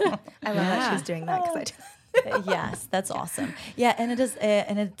 I love that she's doing that because Yes, that's awesome. Yeah, and it is,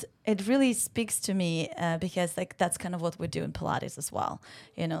 and it really speaks to me because like that's kind of what we do in Pilates as well.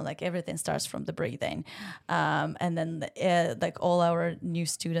 Like everything starts from the breathing, and then like all our new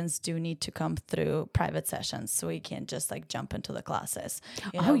students do need to come through private sessions, so we can't just like jump into the classes.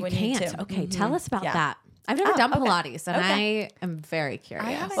 You we need can't. to. Okay, tell us about Yeah. that. I've never done okay. Pilates, and I am very curious.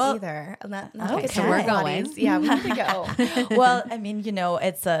 I haven't either. Not Okay, to so get we're to going. Pilates. Yeah, we need to go. Well,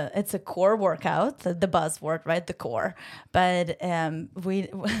 it's a core workout, the buzzword, right? The core, but we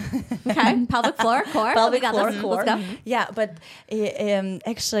Okay, pelvic floor, core. pelvic We got floor, this. core. Let's go. Yeah, but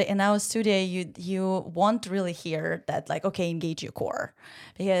actually in our studio, you won't really hear that, like, okay, engage your core,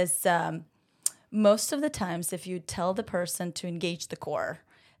 because most of the times if you tell the person to engage the core,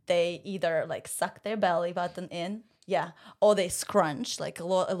 they either like suck their belly button in, or they scrunch. Like a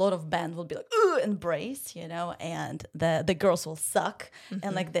lot of band will be like, ooh, and brace, and the girls will suck,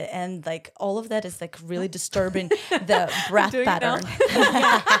 and like like all of that is like really disturbing the breath pattern.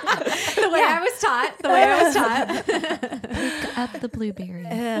 The way I was taught. The way I was taught. Pick up the blueberry.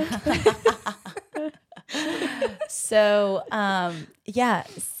 So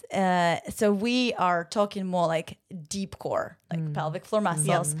so we are talking more like deep core, like pelvic floor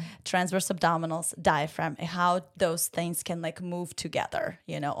muscles, transverse abdominals, diaphragm, how those things can like move together,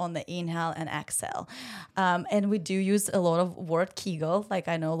 on the inhale and exhale. And we do use a lot of word Kegel. Like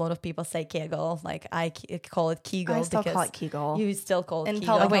I know a lot of people say Kegel, like I call it Kegel. I still call it Kegel. You still call it in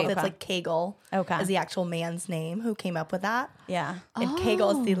Kegel. pelvic health, it's like Kegel. Okay. Is the actual man's name who came up with that. Yeah. And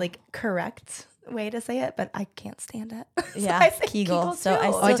Kegel is the like correct way to say it, but I can't stand it. So Yeah, I say Kegel. So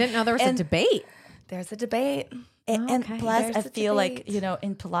too. I didn't know there was a debate. There's a debate. And plus, There's I a feel like, debate.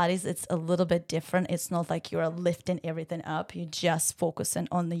 in Pilates, it's a little bit different. It's not like you're lifting everything up. You're just focusing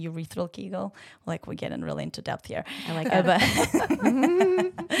on the urethral Kegel. Like we're getting really into depth here. I like it. But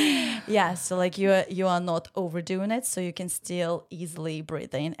yeah, so like you are not overdoing it. So you can still easily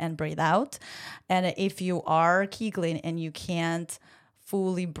breathe in and breathe out. And if you are Kegling and you can't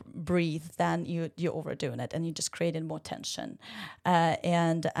fully breathe, then you're overdoing it and you're just creating more tension,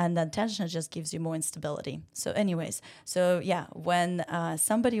 and then tension just gives you more instability. So anyways, when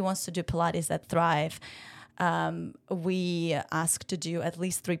somebody wants to do Pilates at Thrive, we ask to do at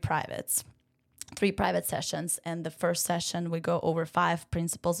least 3 private sessions. And the first session we go over 5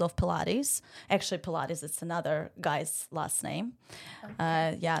 principles of Pilates. Actually, Pilates, it's another guy's last name.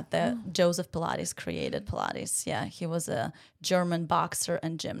 Joseph Pilates created Pilates. Yeah, he was a German boxer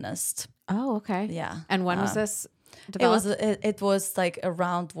and gymnast. Oh, okay. Yeah. And when was this developed? It was like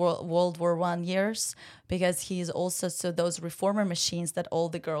around World War I years, because he's also, so those reformer machines that all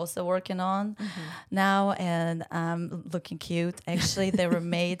the girls are working on now and looking cute, actually they were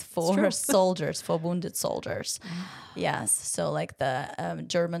made for soldiers, for wounded soldiers. Yes, so like the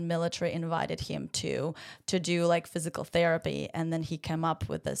German military invited him to do like physical therapy, and then he came up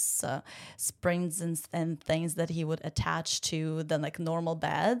with this springs and things that he would attach to the like normal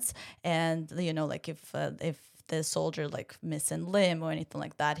beds, and like if the soldier like missing limb or anything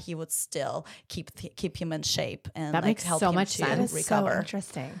like that, he would still keep him in shape and that like makes help so him much to sense. recover. So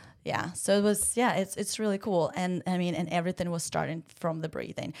interesting. Yeah, so it was, it's really cool. And I mean, and everything was starting from the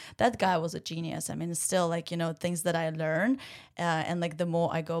breathing. That guy was a genius. I mean, it's still like, things that I learn, and like the more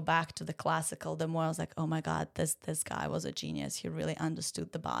I go back to the classical, the more I was like, oh my God, this guy was a genius. He really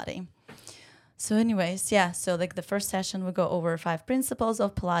understood the body. So anyways, so like the first session, we go over 5 principles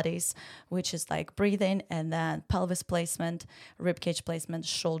of Pilates, which is like breathing, and then pelvis placement, rib cage placement,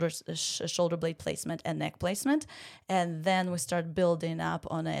 shoulder blade placement, and neck placement. And then we start building up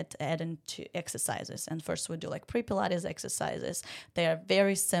on it, adding to exercises. And first we do like pre-Pilates exercises. They are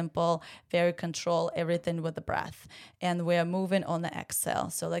very simple, very controlled, everything with the breath. And we are moving on the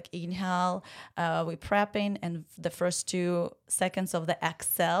exhale. So like inhale, we're prepping, and the first 2 seconds of the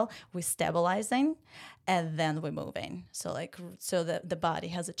exhale, we stabilize, and then we're moving. So the body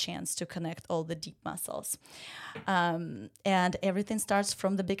has a chance to connect all the deep muscles. And everything starts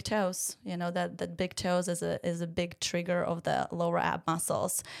from the big toes. That big toes is a big trigger of the lower ab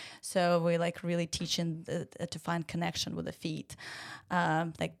muscles. So we like really teaching to find connection with the feet,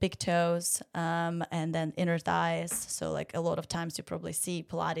 like big toes, and then inner thighs. So like a lot of times you probably see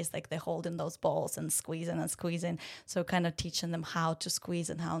Pilates, like they're holding those balls and squeezing. So kind of teaching them how to squeeze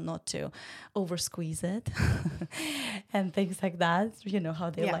and how not to over squeeze it and things like that. How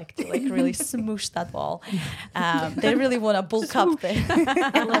they like to like really smoosh that ball. They really want to bulk up there.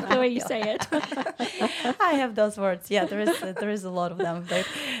 I love the way you say it. I have those words. Yeah, there is a lot of them.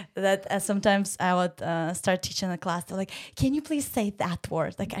 That sometimes I would start teaching a class. They're like, "Can you please say that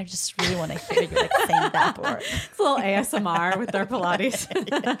word?" Like, I just really want to hear you like saying that word. It's a little ASMR with their Pilates.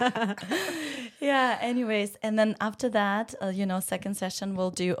 Yeah. Anyways, and then after that, second session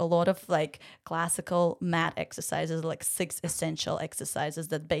we'll do a lot of like classical mat exercises, like 6 essential exercises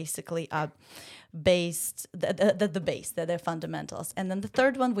that basically are based the base, that they're fundamentals. And then the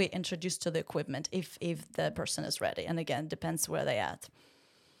third one we introduce to the equipment if the person is ready, and again depends where they're at.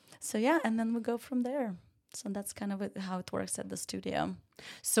 So and then we go from there. So that's kind of how it works at the studio.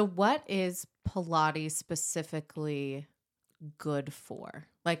 So what is Pilates specifically good for?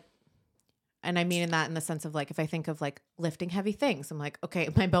 Like, and I mean in the sense of like, if I think of like lifting heavy things, I'm like, okay,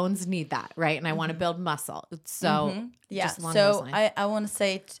 my bones need that, right? And I want to build muscle. So just along those lines. I want to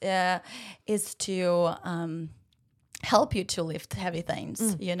say is to help you to lift heavy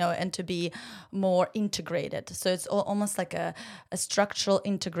things, and to be more integrated. So it's almost like a structural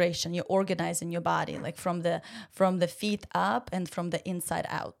integration. You're organizing your body, like from the feet up and from the inside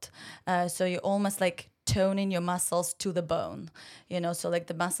out. So you're almost like toning your muscles to the bone, so like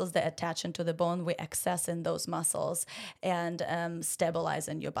the muscles that attach into the bone, we access in those muscles and stabilize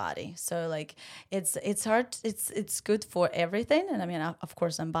in your body. So like it's hard, it's good for everything. And I mean, of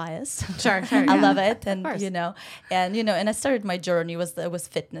course I'm biased. Sure. I love it. And and I started my journey was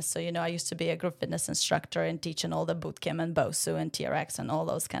fitness. So I used to be a group fitness instructor and teaching all the boot camp and BOSU and TRX and all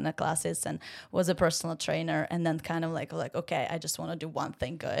those kind of classes, and was a personal trainer. And then kind of like okay, I just want to do one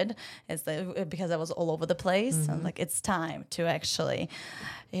thing good. Because I was all over the place. And like it's time to actually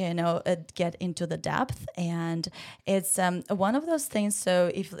get into the depth. And it's one of those things.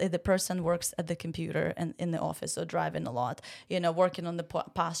 So if the person works at the computer and in the office or driving a lot, working on the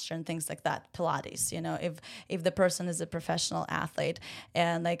posture and things like that, Pilates, if the person is a professional athlete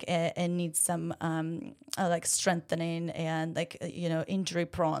and like and needs some like strengthening and like injury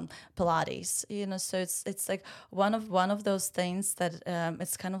prone, Pilates, so it's like one of those things that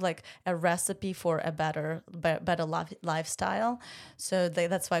it's kind of like a recipe for a better lifestyle. So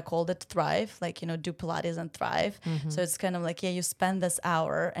that's why I called it Thrive, like do Pilates and thrive. So it's kind of like you spend this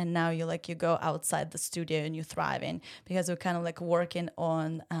hour and now you go outside the studio and you're thriving, because we're kind of like working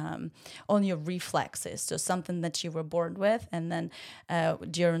on your reflexes. So something that you were born with, and then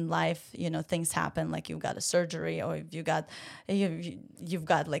during life things happen, like you've got a surgery or you've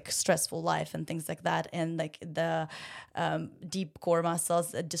got like stressful life and things like that, and like the deep core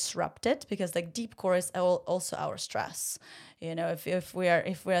muscles disrupt it, because like deep core is also our stress. If we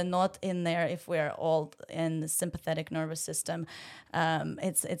are not in there, if we are all in the sympathetic nervous system,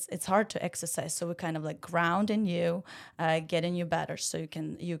 it's hard to exercise. So we kind of like ground in you, getting you better, so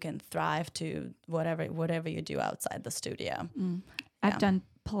you can thrive to whatever you do outside the studio. I've done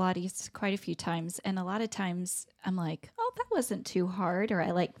Pilates quite a few times, and a lot of times I'm like, oh, that wasn't too hard, or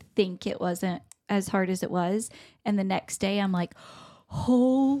I like think it wasn't as hard as it was, and the next day I'm like,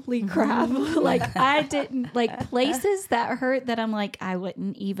 holy crap. Like I didn't, like places that hurt that I'm like, I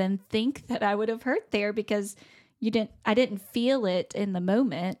wouldn't even think that I would have hurt there, because I didn't feel it in the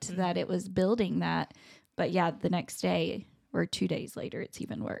moment that it was building that. But yeah, the next day or 2 days later, it's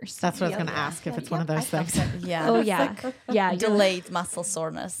even worse. That's what I was going to ask, if it's one of those things. Yeah. Oh yeah. Yeah. Delayed muscle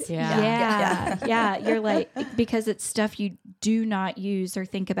soreness. Yeah. You're like, because it's stuff you do not use or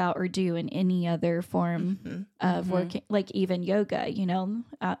think about or do in any other form of working, like even yoga,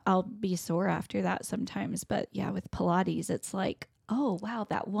 I'll be sore after that sometimes. But yeah, with Pilates, it's like, oh wow,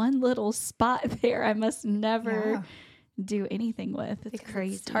 that one little spot there, I must never do anything with. It's because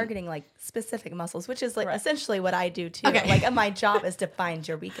crazy. It's targeting like specific muscles, which is like essentially what I do too. Okay. Like my job is to find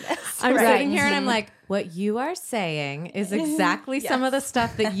your weakness. I'm sitting here and I'm like, what you are saying is exactly some of the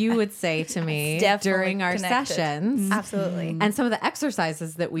stuff that you would say to me during our sessions. Absolutely. And some of the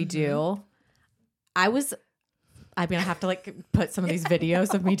exercises that we do. I have to like put some of these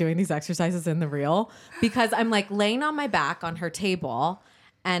videos of me doing these exercises in the reel, because I'm like laying on my back on her table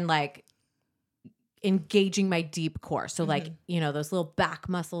and like engaging my deep core. So like, those little back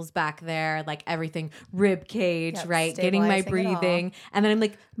muscles back there, like everything, rib cage, right? Getting my breathing. And then I'm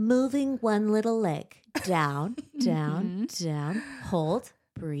like moving one little leg down, down, down, hold,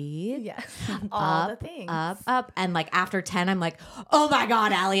 breathe. Yes. All the things. Up. And like after 10, I'm like, oh my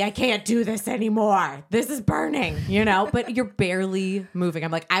God, Allie, I can't do this anymore. This is burning, but you're barely moving.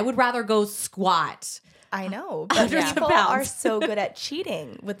 I'm like, I would rather go squat. I know, but people are so good at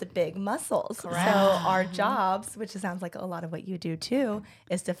cheating with the big muscles. Correct. So our jobs, which sounds like a lot of what you do too,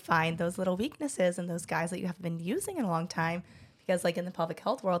 is to find those little weaknesses and those guys that you haven't been using in a long time. Because like in the pelvic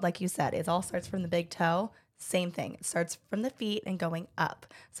health world, like you said, it all starts from the big toe. Same thing. It starts from the feet and going up.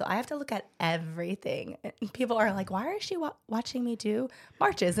 So I have to look at everything. And people are like, why is she watching me do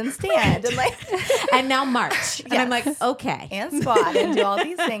marches and stand? And like, and now march. And I'm like, okay. And squat and do all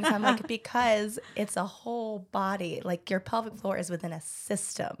these things. I'm like, because it's a whole body. Like your pelvic floor is within a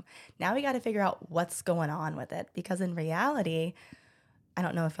system. Now we got to figure out what's going on with it. Because in reality, I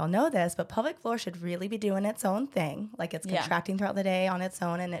don't know if y'all know this, but pelvic floor should really be doing its own thing. Like it's contracting throughout the day on its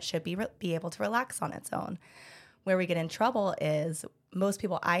own, and it should be able to relax on its own. Where we get in trouble is most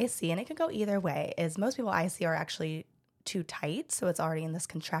people I see, and it can go either way, is most people I see are actually too tight. So it's already in this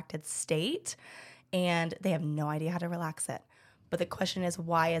contracted state and they have no idea how to relax it. But the question is,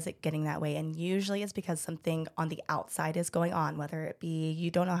 why is it getting that way? And usually it's because something on the outside is going on, whether it be you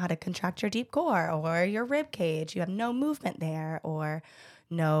don't know how to contract your deep core or your rib cage, you have no movement there, or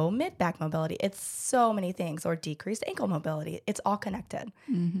no mid-back mobility. It's so many things, or decreased ankle mobility. It's all connected.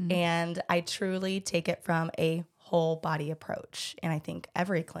 And I truly take it from a whole body approach. And I think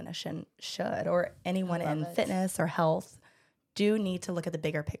every clinician should, or anyone in fitness or health, do need to look at the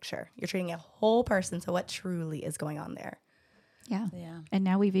bigger picture. You're treating a whole person, so what truly is going on there? Yeah. Yeah. And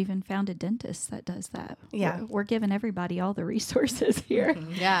now we've even found a dentist that does that. Yeah. We're giving everybody all the resources here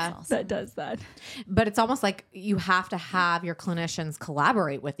Yeah. that does that. But it's almost like you have to have your clinicians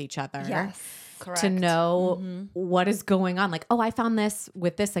collaborate with each other. Yes. Correct. To know what is going on. Like, oh, I found this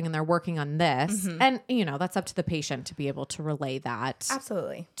with this thing and they're working on this. And, that's up to the patient to be able to relay that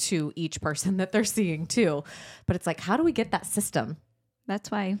Absolutely. to each person that they're seeing too. But it's like, how do we get that system?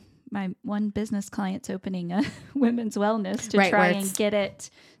 That's why my one business client's opening a women's wellness to Right, try where and it's- get it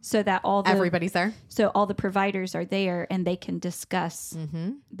so that Everybody's there. so all the providers are there and they can discuss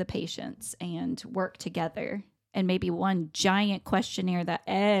the patients and work together. And maybe one giant questionnaire that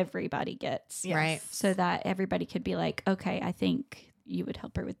everybody gets. Yes. Right. So that everybody could be like, okay, I think you would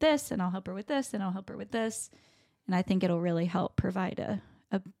help her with this, and I'll help her with this, and I'll help her with this. And I think it'll really help provide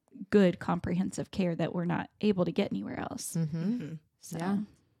a good comprehensive care that we're not able to get anywhere else. So,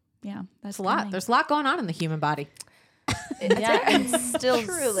 yeah, that's It's a lot. coming. There's a lot going on in the human body. Yeah, and still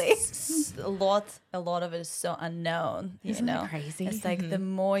Truly. a lot of it is so unknown. Isn't it crazy? It's like the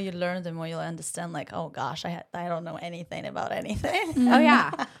more you learn, the more you'll understand. Like, oh gosh, I don't know anything about anything. Oh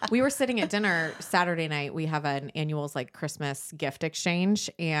yeah. We were sitting at dinner Saturday night. We have an annual Christmas gift exchange,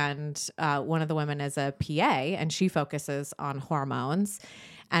 and one of the women is a PA, and she focuses on hormones.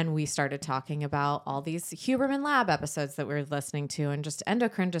 And we started talking about all these Huberman Lab episodes that we were listening to, and just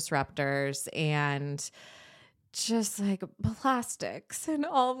endocrine disruptors and just like plastics and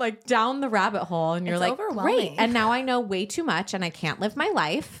all down the rabbit hole. And you're It's like, overwhelming. great. And now I know way too much and I can't live my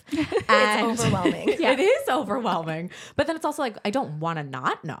life. It's And overwhelming. It is overwhelming. But then it's also like, I don't want to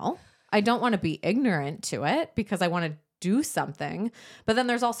not know. I don't want to be ignorant to it because I want to do something. But then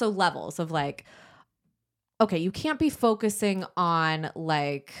there's also levels of okay, you can't be focusing on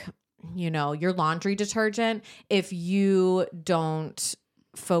your laundry detergent if you don't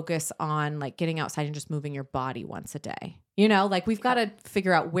focus on getting outside and just moving your body once a day. We've got to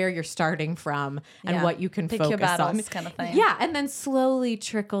figure out where you're starting from and Yeah. what you can Pick focus your battles, on. kind of thing. Yeah, and then slowly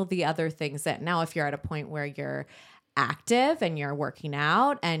trickle the other things in. Now, if you're at a point where you're active and you're working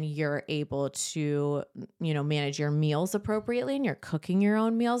out and you're able to, manage your meals appropriately and you're cooking your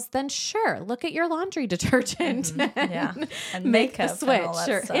own meals, then sure, look at your laundry detergent Yeah. and And make the makeup switch. and all that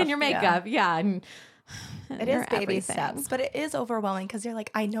Sure. stuff. And your makeup. Yeah. And It your is baby everything. steps, but it is overwhelming because you're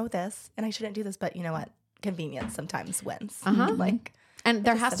like, I know this and I shouldn't do this, but you know what? Convenience sometimes wins. And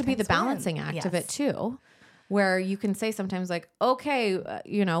there just has to be the sometimes balancing win. act of it Yes. too, where you can say sometimes okay,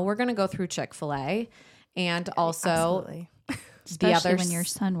 we're going to go through Chick-fil-A and also Absolutely. Especially other when your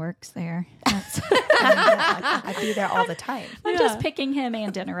son works there. That's- I'd be there all the time. I'm just picking him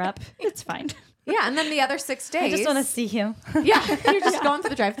and dinner up. It's fine. yeah. And then the other 6 days. I just want to see him. Yeah, you're just going through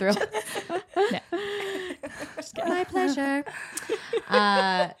the drive-through. My pleasure.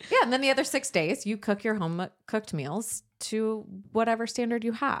 And then the other 6 days, you cook your home cooked meals to whatever standard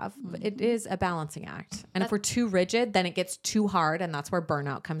you have. It is a balancing act. And if we're too rigid, then it gets too hard, and that's where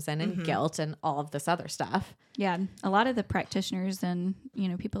burnout comes in, and guilt, and all of this other stuff. Yeah, a lot of the practitioners and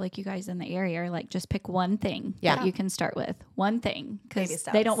people like you guys in the area are like, just pick one thing that you can start with. One thing, Baby because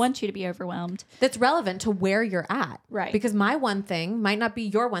steps. they don't want you to be overwhelmed. That's relevant to where you're at. Right. Because my one thing might not be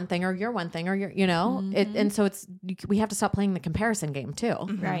your one thing or your one thing or your, and so we have to stop playing the comparison game too.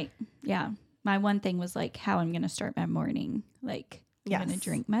 Right. Yeah. My one thing was how I'm going to start my morning. I'm going to Yes.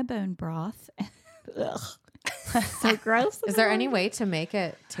 drink my bone broth. Ugh. So gross. Is there any way to make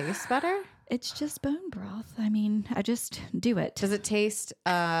it taste better? It's just bone broth. I mean, I just do it. Does it taste?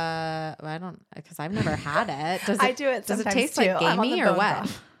 I don't, because I've never had it. Does it? I do it Does it sometimes taste too. like I'm on the gamey or bone what?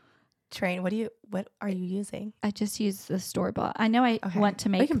 broth train. What are you using? I just use the store bought. I know I want to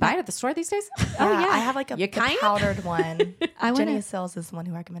make. You can buy it at the store these days. Yeah, I have You the kind? powdered one. I Jenny wanna- Sills is the one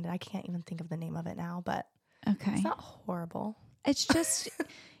who recommended. I can't even think of the name of it now, but Okay. it's not horrible. It's just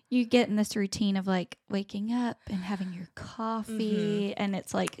you get in this routine of waking up and having your coffee, and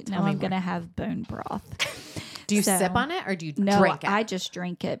it's no, I'm gonna have bone broth. Do you So- sip on it or do you No, drink it? I just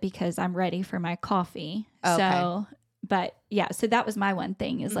drink it because I'm ready for my coffee. Okay. So, but yeah, so that was my one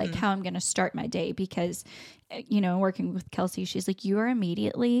thing is how I'm going to start my day because, working with Kelsey, she's like, you are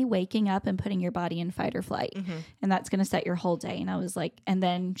immediately waking up and putting your body in fight or flight. And that's going to set your whole day. And I was like, and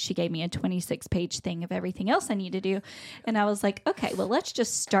then she gave me a 26-page thing of everything else I need to do. And I was like, okay, well, let's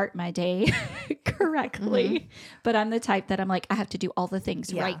just start my day correctly. But I'm the type that I'm like, I have to do all the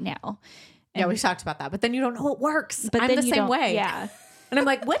things right now. Yeah, we've talked about that, but then you don't know what works. But I'm then the you same don't- way. Yeah. And I'm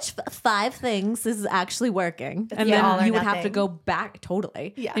like, which 5 things is actually working? And all or then you would have to nothing. go back.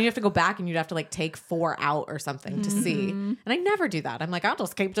 Totally. Yeah. And you have to go back and you'd have to like take 4 out or something to see. And I never do that. I'm like, I'll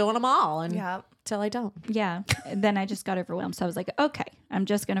just keep doing them all until I don't. Yeah. And then I just got overwhelmed. So I was like, okay, I'm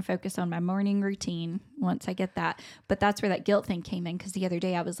just going to focus on my morning routine once I get that. But that's where that guilt thing came in, because the other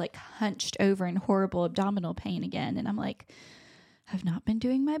day I was like hunched over in horrible abdominal pain again. And I'm like, I've not been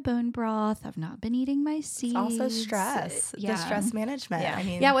doing my bone broth. I've not been eating my seeds. It's also stress. Yeah. The stress management. Yeah. I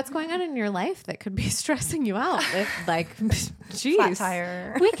mean, Yeah, what's going on in your life that could be stressing you out? If like, geez. flat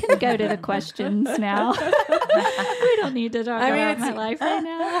tire. We can go to the questions now. We don't need to talk about my life right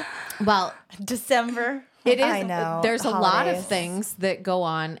now. Well, December. it is. I know. There's The a lot of holidays. things that go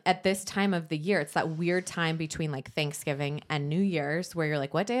on at this time of the year. It's that weird time between like Thanksgiving and New Year's where you're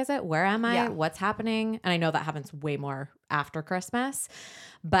like, what day is it? Where am I? Yeah. What's happening? And I know that happens way more after Christmas,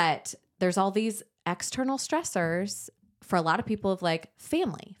 but there's all these external stressors for a lot of people of like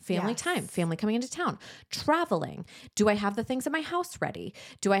family Yes. time, family coming into town, traveling. Do I have the things in my house ready?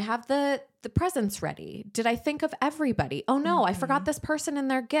 Do I have the presents ready? Did I think of everybody? Oh no, I forgot this person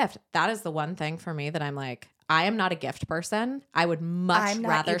and their gift. That is the one thing for me that I'm like, I am not a gift person. I would much I'm not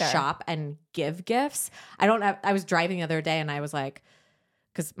rather either. shop and give gifts. I was driving the other day and I was like,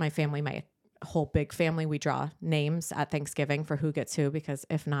 because my whole big family, we draw names at Thanksgiving for who gets who, because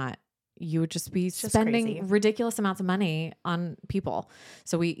if not, you would just be just spending crazy. ridiculous amounts of money on people.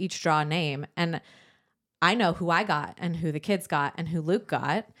 So we each draw a name, and I know who I got and who the kids got and who Luke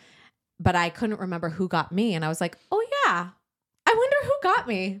got, but I couldn't remember who got me. And I was like, oh yeah, I wonder who got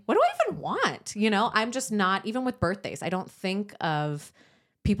me. What do I even want? You know, I'm just not, even with birthdays, I don't think of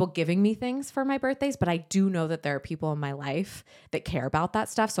people giving me things for my birthdays, but I do know that there are people in my life that care about that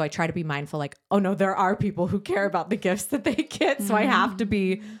stuff. So I try to be mindful, like, oh no, there are people who care about the gifts that they get. So I have to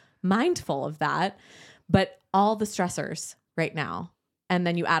be mindful of that. But all the stressors right now, and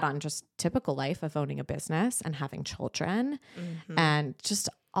then you add on just typical life of owning a business and having children and just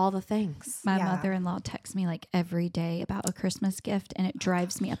all the things. My Yeah. mother-in-law texts me like every day about a Christmas gift, and it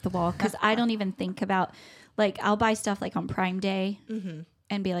drives me up the wall because I don't even think about, like, I'll buy stuff like on Prime Day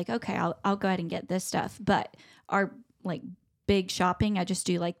and be like, okay, I'll go ahead and get this stuff. But our like big shopping, I just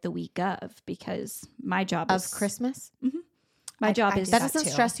do like the week of, because my job Of is Christmas? my job I is do That that doesn't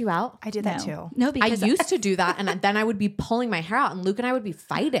too. stress you out? I do that too. No, I because used to do that, and then I would be pulling my hair out, and Luke and I would be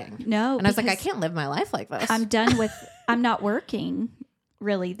fighting. No, And I was like, I because can't live my life like this. I'm done with, I'm not working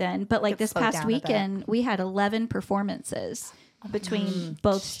really then. But like Get this slowed past down a bit. weekend, we had 11 performances between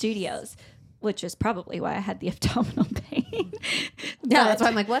both studios, which is probably why I had the abdominal pain. Yeah, that's why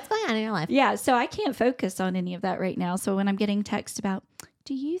I'm like, what's going on in your life? Yeah, so I can't focus on any of that right now. So when I'm getting text about,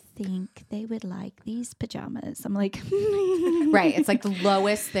 do you think they would like these pajamas? I'm like, Right. It's like the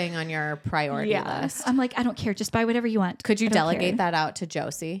lowest thing on your priority yeah. list. I'm like, I don't care. Just buy whatever you want. Could you I don't delegate care. that out to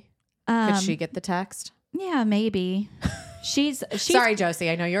Josie? Could she get the text? Yeah, maybe. She's Sorry, Josie.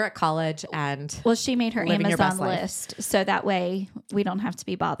 I know you're at college and Well, she made her Living your best Amazon life. list, so that way we don't have to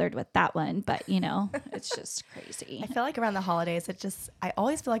be bothered with that one. But you know, it's just crazy. I feel like around the holidays, I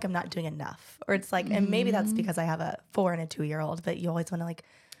always feel like I'm not doing enough. Or it's like, and maybe that's because I have a 4 and a 2-year-old, but you always want to like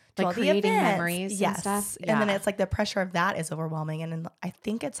do Like all the creating events. memories and yes. stuff. And then Yeah. it's like the pressure of that is overwhelming. And then I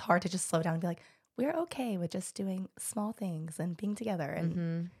think it's hard to just slow down and be like, we're okay with just doing small things and being together.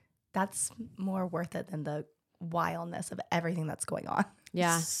 And that's more worth it than the wildness of everything that's going on.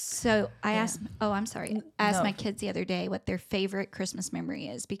 yeah. So I asked. Oh, I'm sorry. I asked No. my kids the other day what their favorite Christmas memory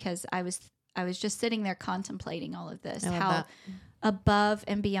is, because I was just sitting there contemplating all of this, I love how that. above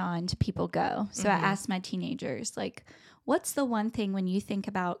and beyond people go. So I asked my teenagers, like, what's the one thing when you think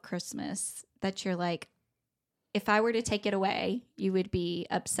about Christmas that you're like, if I were to take it away, you would be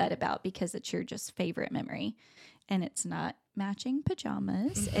upset about because it's your just favorite memory? And it's not matching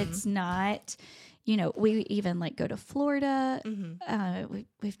pajamas. It's not, you know, we even like go to Florida.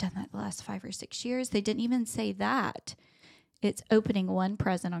 We've done that the last 5 or 6 years. They didn't even say that. It's opening one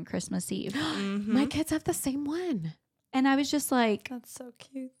present on Christmas Eve. My kids have the same one. And I was just like, That's so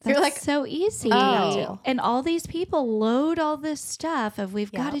cute. that's You're like, so easy. oh. And all these people load all this stuff of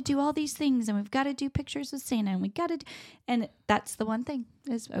we've got Yeah. to do all these things and we've got to do pictures with Santa and we got to, and that's the one thing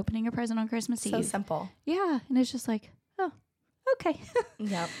is opening a present on Christmas So Eve. simple. Yeah. And it's just like, oh, okay.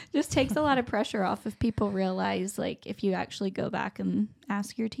 Yep. Just takes a lot of pressure off if people realize, like, if you actually go back and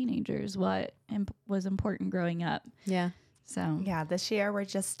ask your teenagers what was important growing up. Yeah. So Yeah, this year we're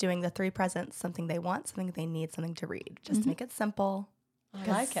just doing the 3 presents, something they want, something they need, something to read. Just to make it simple. I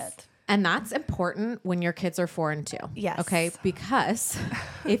like it. And that's important when your kids are 4 and 2. Yes. Okay. Because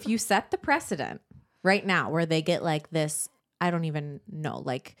if you set the precedent right now where they get like this, I don't even know,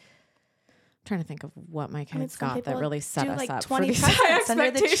 like trying to think of what my kids some got that people really set do us like up 20 for these high presents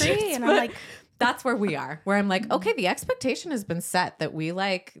under the tree, expectations, and I'm but like, that's where we are, where I'm like, okay, the expectation has been set that we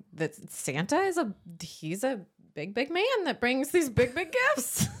like that Santa he's a big man that brings these big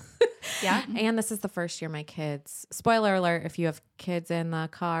gifts. yeah. And this is the first year my kids, spoiler alert, if you have kids in the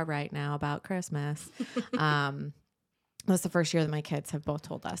car right now about Christmas, that's the first year that my kids have both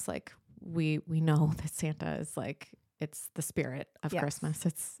told us, like, we know that Santa is like, it's the spirit of Christmas.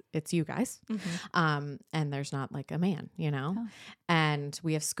 It's you guys. Mm-hmm. And there's not like a man, you know? Oh. And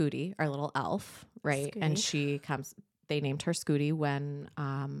we have Scooty, our little elf, right? Scooty. And she comes, they named her Scooty when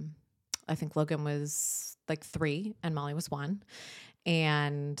I think Logan was like 3 and Molly was 1.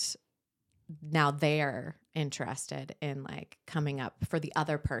 And now they're interested in like coming up for the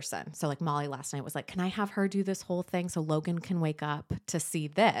other person. So like Molly last night was like, can I have her do this whole thing so Logan can wake up to see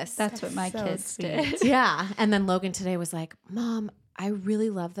this? That's what my kids did. Yeah. And then Logan today was like, Mom, I really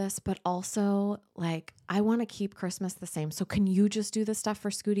love this, but also like, I want to keep Christmas the same. So can you just do the stuff for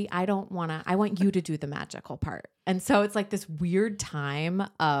Scooty? I want you to do the magical part. And so it's like this weird time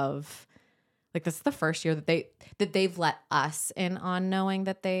of like, this is the first year that they've let us in on knowing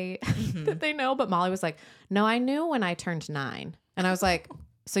that they that they know. But Molly was like, no, I knew when I turned 9. And I was like,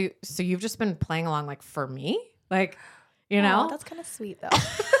 so you've just been playing along like for me? Like, you know? That's kind of sweet though.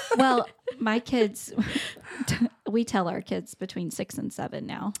 Well, my kids, we tell our kids between 6 and 7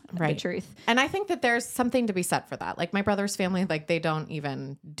 now the truth. And I think that there's something to be said for that. Like my brother's family, like they don't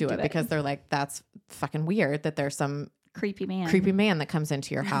even do it because they're like, that's fucking weird that there's some creepy man that comes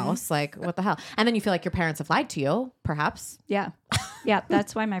into your house. Like, what the hell? And then you feel like your parents have lied to you, perhaps. Yeah. Yeah.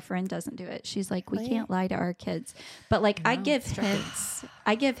 That's why my friend doesn't do it. She's like, we can't lie to our kids. But like, I give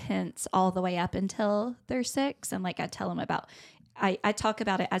hints all the way up until they're 6. And like, I tell them about, I talk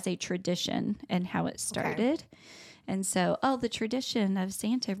about it as a tradition and how it started. Okay. And so, the tradition of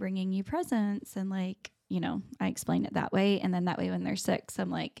Santa bringing you presents and like, you know, I explain it that way. And then that way when they're 6,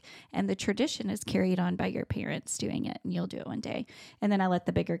 I'm like, and the tradition is carried on by your parents doing it and you'll do it one day. And then I let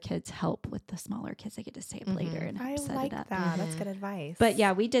the bigger kids help with the smaller kids. They get to save later and help set it up. That. That's good advice. But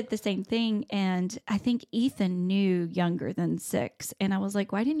yeah, we did the same thing. And I think Ethan knew younger than 6. And I was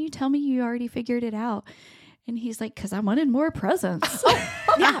like, why didn't you tell me you already figured it out? And he's like, because I wanted more presents.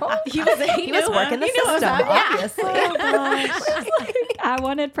 Yeah, he was working the system, obviously. Oh, gosh. Like, I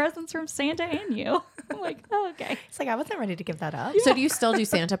wanted presents from Santa and you. I'm like, oh, okay. It's like, I wasn't ready to give that up. So do you still do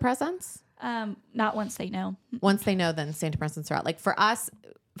Santa presents? Not once they know. Once they know, then Santa presents are out. Like for us,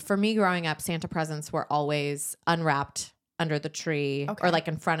 for me growing up, Santa presents were always unwrapped under the tree or like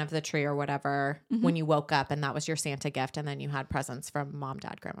in front of the tree or whatever when you woke up, and that was your Santa gift. And then you had presents from mom,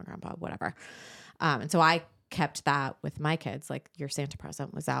 dad, grandma, grandpa, whatever. And so I kept that with my kids. Like your Santa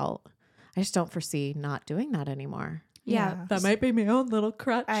present was out. I just don't foresee not doing that anymore. Yeah. That might be my own little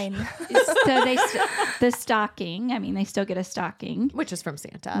crutch. I know. So the stocking, I mean, they still get a stocking. Which is from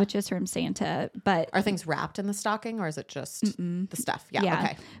Santa. But are things wrapped in the stocking or is it just the stuff? Yeah.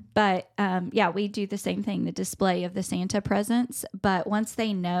 Okay. But we do the same thing, the display of the Santa presents. But once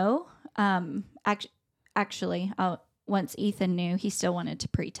they know, actually, once Ethan knew, he still wanted to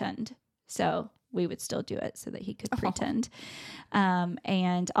pretend. So we would still do it so that he could pretend.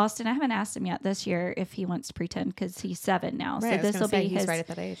 And Austin, I haven't asked him yet this year if he wants to pretend because he's 7 now. Right, so this will be he's right at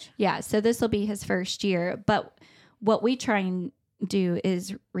that age. Yeah. So this will be his first year. But what we try and do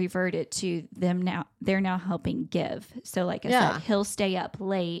is revert it to them now. They're now helping give. So like I said, he'll stay up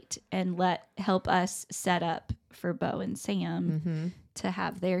late and help us set up for Bo and Sam to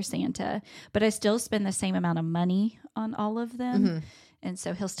have their Santa. But I still spend the same amount of money on all of them. And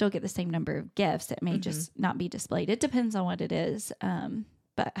so he'll still get the same number of gifts. It may just not be displayed. It depends on what it is.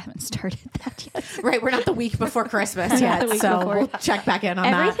 But I haven't started that yet. Right. We're not the week before Christmas yet. So we'll check back in on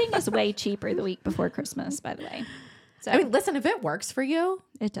Everything is way cheaper the week before Christmas, by the way. So, I mean, listen, if it works for you,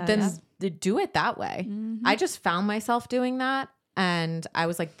 it does. Then do it that way. I just found myself doing that. And I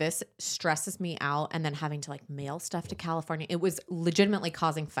was like, this stresses me out. And then having to like mail stuff to California, it was legitimately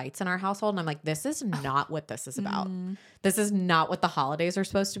causing fights in our household. And I'm like, this is not what this is about. This is not what the holidays are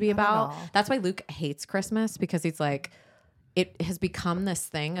supposed to be about. That's why Luke hates Christmas, because he's like, it has become this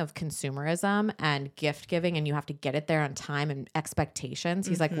thing of consumerism and gift giving, and you have to get it there on time and expectations.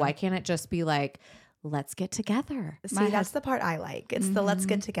 He's like, why can't it just be like, let's get together? See, that's the part I like. It's the let's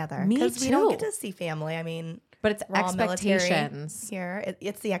get together. Me Because we too. don't get to see family. I mean, but it's expectations here.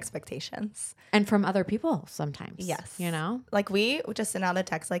 It's the expectations. And from other people sometimes. Yes. You know? Like we just sent out a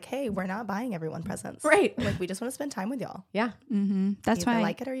text like, hey, we're not buying everyone presents. Right. Like we just want to spend time with y'all. Yeah. That's why why you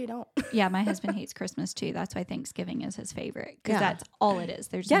like it or you don't. Yeah, my husband hates Christmas too. That's why Thanksgiving is his favorite, because that's all it is.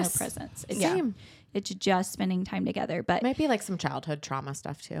 There's no presents. Same. It's just spending time together. But Might be like some childhood trauma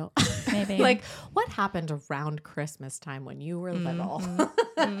stuff too. maybe Like what happened around Christmas time when you were little?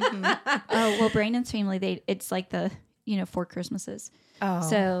 oh, well, Brandon's family, it's like the, 4 Christmases. Oh.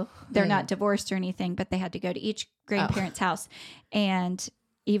 So they're not divorced or anything, but they had to go to each grandparent's house. And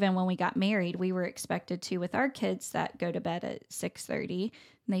even when we got married, we were expected to, with our kids that go to bed at 6:30,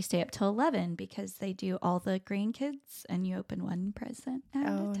 and they stay up till 11 because they do all the grandkids, and you open one present at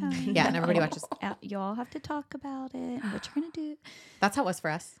a time. Yeah, and everybody watches. You all have to talk about it and what you're gonna do. That's how it was for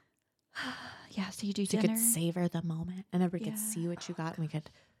us. Yeah, so you do So you dinner. could savor the moment, and everybody could see what you got, and we could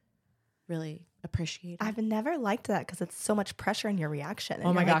really appreciate it. I've never liked that because it's so much pressure in your reaction. And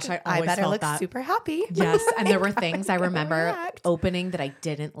Oh my you're gosh, like, I always better felt look that. super happy. Yes, and there were things I Gotta remember react. opening that I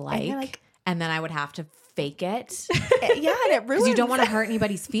didn't you're like, and then I would have to fake it Yeah, and it ruins. because you don't want to hurt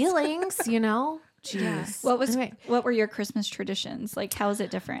anybody's feelings, Jeez. What were your Christmas traditions? Like, how is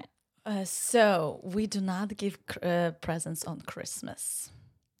it different? So we do not give presents on Christmas.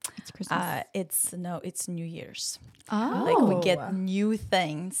 It's Christmas. It's New Year's. Oh. Like we get new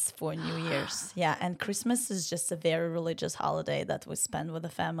things for New Year's. Yeah. And Christmas is just a very religious holiday that we spend with the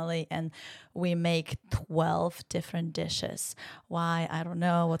family, and we make 12 different dishes. Why? I don't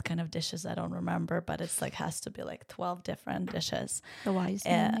know what kind of dishes. I don't remember, but it's like has to be like 12 different dishes. The wise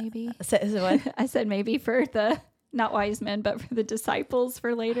men, maybe. So what? I said maybe for the not wise men, but for the disciples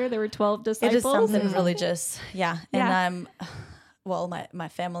for later. There were 12 It disciples. is something religious. Yeah. Yeah. And my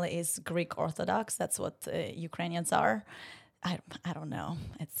family is Greek Orthodox. That's what Ukrainians are. I don't know.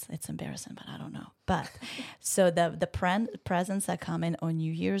 It's embarrassing, but I don't know. But so the presents are coming on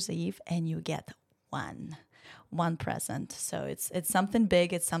New Year's Eve, and you get one present. So it's something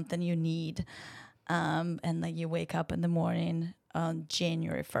big. It's something you need. And like you wake up in the morning on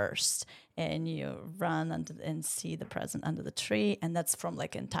January 1st, and you run and see the present under the tree, and that's from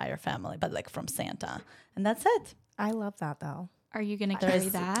like entire family, but like from Santa, and that's it. I love that though. Are you going to carry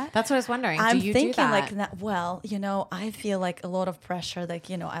that? That's what I was wondering. I'm do you thinking do that? like that. Well, I feel like a lot of pressure. Like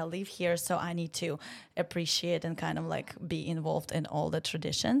I live here, so I need to appreciate and kind of like be involved in all the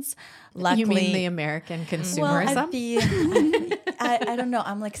traditions. Luckily, You mean the American consumerism? Well, I don't know.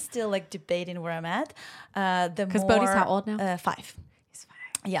 I'm like still like debating where I'm at. Because Bodhi's how old now? 5. He's 5.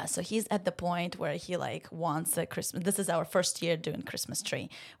 Yeah, so he's at the point where he like wants a Christmas. This is our first year doing Christmas tree.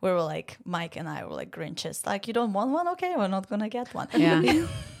 We were like, Mike and I were like Grinches. Like, you don't want one? Okay, we're not gonna get one. Yeah.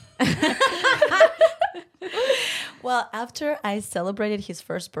 Well, after I celebrated his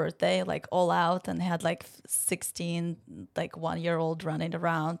first birthday, like all out, and had like 16, like 1-year-old running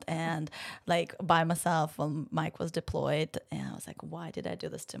around, and like by myself when Mike was deployed, and I was like, why did I do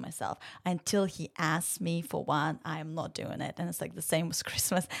this to myself? Until he asked me for one, I'm not doing it. And it's like the same with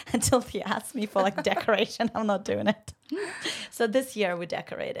Christmas. Until he asked me for like decoration, I'm not doing it. So this year we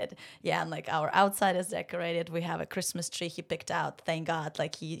decorated. Yeah, and like our outside is decorated. We have a Christmas tree he picked out. Thank God,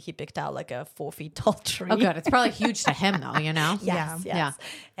 like he picked out like a 4 feet tall tree. Oh, good. It's probably huge to him, though. Yes. Yeah.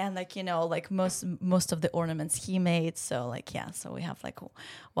 And like like most of the ornaments he made. So like so we have like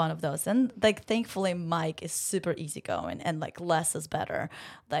one of those. And like thankfully Mike is super easygoing, and like less is better.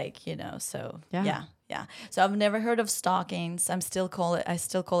 Like so yeah. So I've never heard of stockings. I still call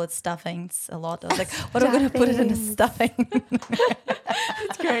it stuffings a lot. I was like, what am I gonna put it in a stuffing?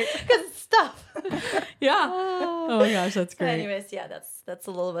 That's great. Because it's stuff. Yeah. Oh my gosh, that's great. Anyways, yeah, that's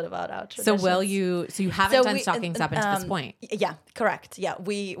a little bit about our So traditions. you haven't done stockings up until this point? Yeah, correct. Yeah,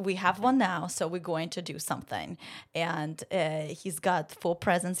 we have one now, so we're going to do something. And he's got 4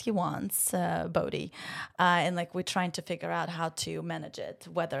 presents he wants, Bodhi. And like we're trying to figure out how to manage it,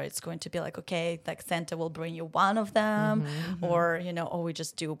 whether it's going to be like, okay, like Santa will bring you one of them, or or we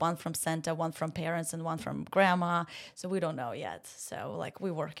just do one from Santa, one from parents, and one from grandma. So we don't know yet. So like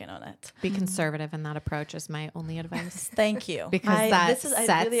we're working on it. Be conservative in that approach is my only advice. Thank you. Because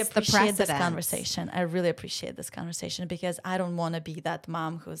I really appreciate this conversation. I really appreciate this conversation because I don't want to be that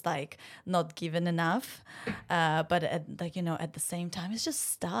mom who's like not given enough, but at the same time, it's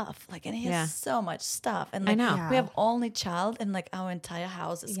just stuff. Like, and he has so much stuff, and like, I know we have only child, and like our entire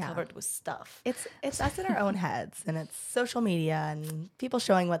house is covered with stuff. It's us in our own heads, and it's social media and people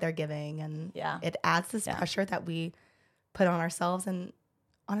showing what they're giving, and it adds this pressure that we put on ourselves. And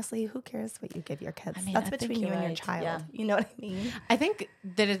honestly, who cares what you give your kids? I mean, that's between you and your child. Yeah. You know what I mean? I think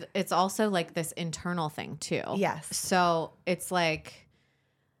that it's also like this internal thing too. Yes. So it's like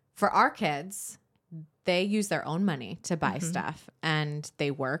for our kids, they use their own money to buy stuff, and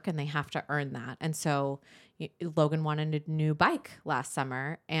they work and they have to earn that. And so Logan wanted a new bike last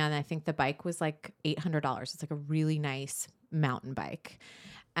summer, and I think the bike was like $800. It's like a really nice mountain bike.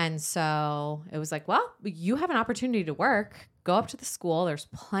 And so it was like, well, you have an opportunity to work. go up to the school. There's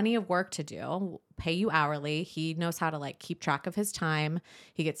plenty of work to do. We'll pay you hourly. He knows how to like keep track of his time.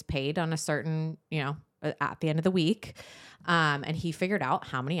 He gets paid on a certain, at the end of the week. And he figured out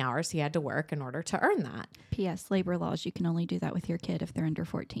how many hours he had to work in order to earn that. P.S. Labor laws, you can only do that with your kid if they're under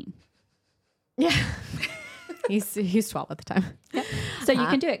 14. Yeah. He's 12 at the time. Yep. So you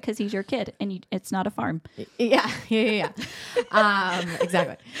can do it because he's your kid and it's not a farm. Yeah.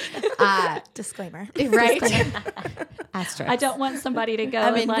 Exactly. Disclaimer. Right. Asterisk. I don't want somebody to go.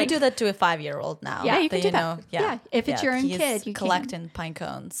 I mean, and we do that to a 5-year-old now. Yeah, you can do that. Know, Yeah, if it's your own he's kid, you collecting pine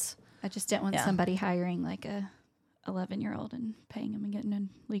cones. I just didn't want somebody hiring like a 11-year-old and paying him and getting in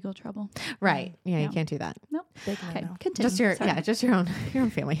legal trouble. Right. Yeah, No. you can't do that. Nope. Big Okay, no. continue. Just your own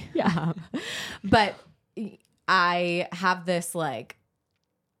family. Yeah. But I have this like,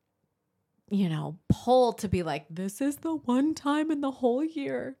 pull to be like, this is the one time in the whole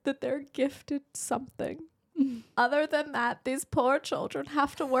year that they're gifted something. Other than that, these poor children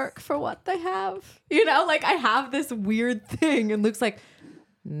have to work for what they have. Like I have this weird thing, and Luke's like,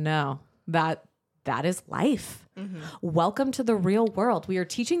 no, that is life. Mm-hmm. Welcome to the real world. We are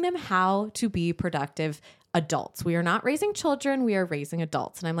teaching them how to be productive adults. We are not raising children. We are raising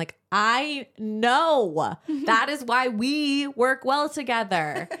adults. And I'm like, I know that is why we work well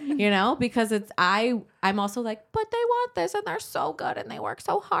together, because I'm also like, but they want this and they're so good and they work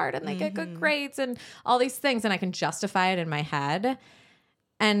so hard and they get good grades and all these things. And I can justify it in my head.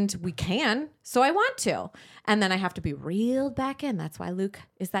 And we can, so I want to. And then I have to be reeled back in. That's why Luke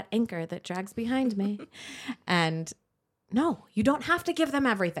is that anchor that drags behind me. And no, you don't have to give them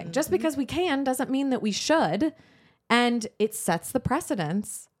everything. Just because we can doesn't mean that we should. And it sets the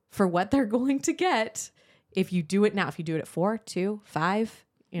precedence for what they're going to get if you do it now. If you do it at 4, 2, 5,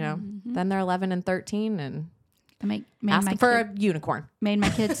 then they're 11 and 13 and ask for a unicorn. Made my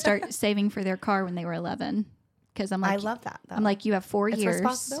kids start saving for their car when they were 11. Because I'm like, I love that, though. I'm like, you have 4 years. It's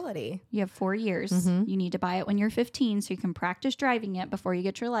responsibility. You have 4 years. You need to buy it when you're 15 so you can practice driving it before you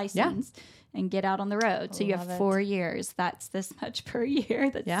get your license and get out on the road. So you have 4 years. That's this much per year.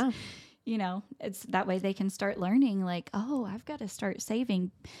 That's, it's that way they can start learning like, oh, I've got to start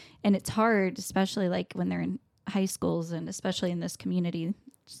saving. And it's hard, especially like when they're in high schools and especially in this community.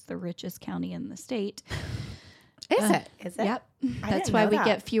 It's the richest county in the state. Is it? Is it? Yep. That's why we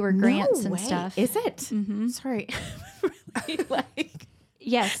get fewer grants and stuff. Is it? Mm-hmm. Sorry. Really,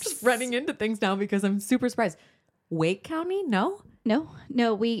 yes. Just running into things now because I'm super surprised. Wake County? No.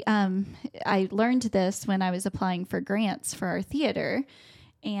 We I learned this when I was applying for grants for our theater.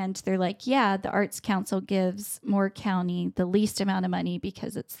 And they're like, yeah, the Arts Council gives Moore County the least amount of money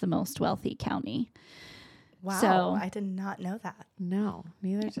because it's the most wealthy county. Wow, so, I did not know that. No,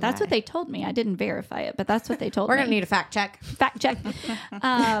 neither did That's what they told me. I didn't verify it, but that's what they told me. We're going to need a fact check. Fact check.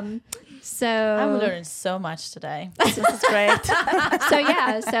 So I'm learning so much today. This is great.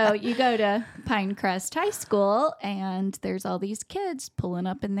 So you go to Pinecrest High School and there's all these kids pulling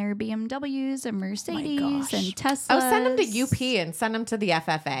up in their BMWs and Mercedes and Teslas. Oh, send them to UP and send them to the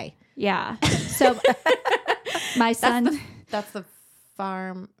FFA. Yeah. So my son. That's the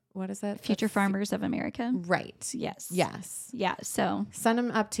farm. What is it? Future Farmers of America. Right. Yes. Yeah. So send them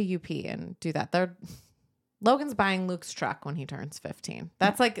up to UP and do that. Logan's buying Luke's truck when he turns 15.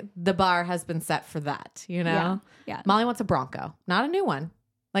 That's like the bar has been set for that, Yeah. Molly wants a Bronco, not a new one,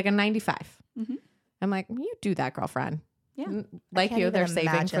 like a 95. Mm-hmm. I'm like, you do that, girlfriend. Yeah. Like you, they're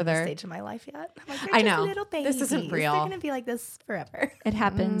saving for their stage of my life yet. I'm like, I know. Little babies. This isn't real. They're gonna be like this forever. It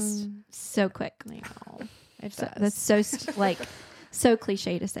happens so quick. I know. It So, does. that's so so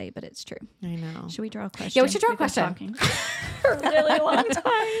cliche to say, but it's true. I know. Should we draw a question? Yeah, we should draw a We've been question. talking for a really long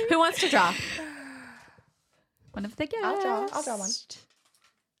time. Who wants to draw? One of the guests. I'll draw one.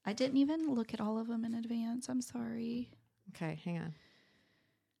 I didn't even look at all of them in advance. I'm sorry. Okay, hang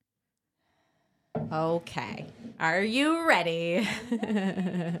on. Okay. Are you ready?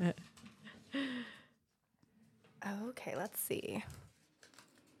 Okay, let's see.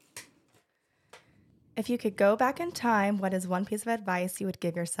 If you could go back in time, what is one piece of advice you would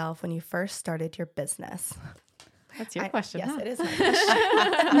give yourself when you first started your business? That's your question. Yes, huh? it is my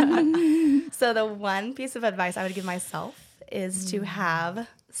question. So the one piece of advice I would give myself is to have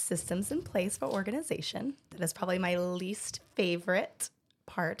systems in place for organization. That is probably my least favorite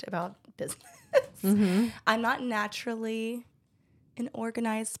part about business. Mm-hmm. I'm not naturally an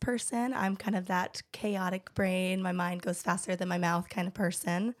organized person. I'm kind of that chaotic brain. My mind goes faster than my mouth kind of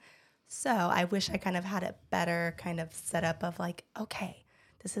person. So I wish I kind of had a better kind of setup of like, okay,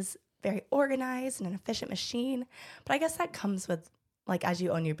 this is very organized and an efficient machine. But I guess that comes with, like, as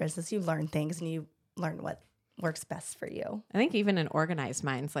you own your business, you learn things and you learn what works best for you. I think even an organized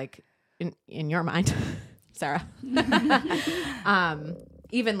mind's like in your mind. Sarah.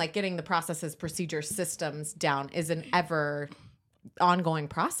 Even like getting the processes, procedures, systems down is an ever ongoing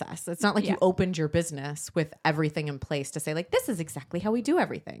process. It's not like you opened your business with everything in place to say like, this is exactly how we do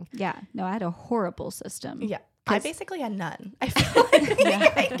everything. Yeah. No, I had a horrible system. Yeah. I basically had none. I feel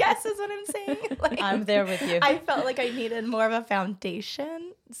like, I guess is what I'm saying. Like, I'm there with you. I felt like I needed more of a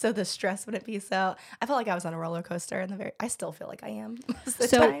foundation so the stress wouldn't be so. I felt like I was on a roller coaster I still feel like I am most of the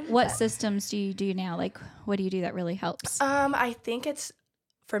time. So what systems do you do now? Like, what do you do that really helps? I think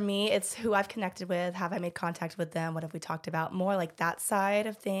for me, it's who I've connected with. Have I made contact with them? What have we talked about? More like that side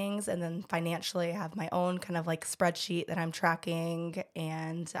of things. And then financially, I have my own kind of like spreadsheet that I'm tracking,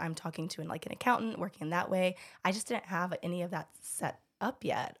 and I'm talking to like an accountant, working in that way. I just didn't have any of that set up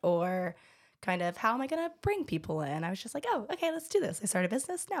yet, or kind of how am I going to bring people in? I was just like, oh, okay, let's do this. I started a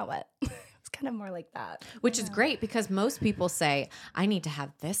business. Now what? It's kind of more like that. Which is great because most people say, I need to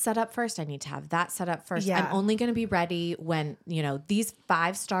have this set up first. I need to have that set up first. Yeah. I'm only going to be ready when, these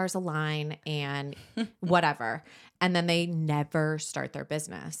 5 stars align and whatever. And then they never start their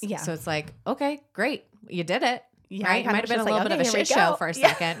business. Yeah. So it's like, okay, great. You did it. Yeah, right? It might have been a little bit of a here we shit show go. for a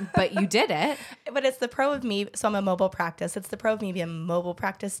second, but you did it. But it's the pro of me. So I'm a mobile practice. It's the pro of me being a mobile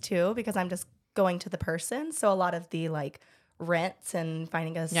practice too, because I'm just going to the person. So a lot of the like rents and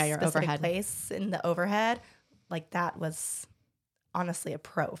finding a specific overhead. place in the overhead, like that was honestly a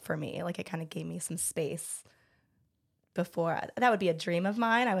pro for me. Like it kind of gave me some space before. That would be a dream of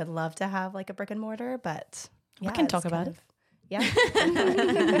mine. I would love to have like a brick and mortar, but We can talk about it. Yeah.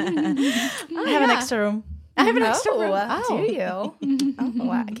 I have an extra room. I have an extra room. Do you? Oh,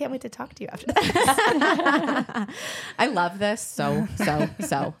 wow. I can't wait to talk to you after this. I love this so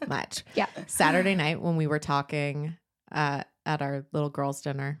much. Yeah. Saturday night when we were talking at our little girls'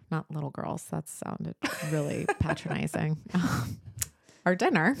 dinner, not little girls, that sounded really patronizing. Our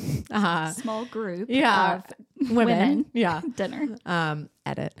dinner. Small group Yeah. of Women. Yeah. dinner.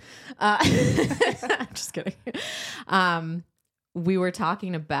 Edit. Just kidding. We were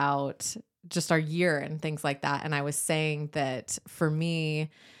talking about just our year and things like that. And I was saying that for me,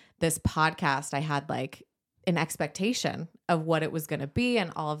 this podcast, I had like an expectation of what it was going to be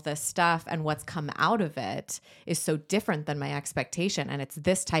and all of this stuff, and what's come out of it is so different than my expectation. And it's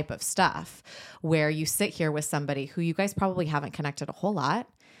this type of stuff where you sit here with somebody who you guys probably haven't connected a whole lot.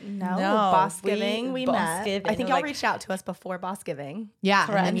 No, No, Boss Giving, we Boss met. Giving, I think y'all like- reached out to us before Boss Giving. Yeah.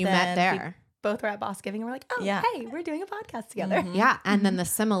 Correct. And then you met And there. Both were at Boss Giving and we're like, oh, Yeah. hey, we're doing a podcast together. Yeah. And then the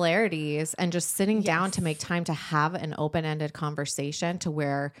similarities and just sitting down to make time to have an open-ended conversation to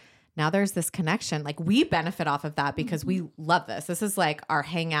where now there's this connection. Like we benefit off of that because we love this. This is like our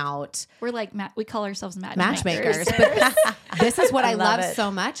hangout We're like, we call ourselves matchmakers. But this is what I love it.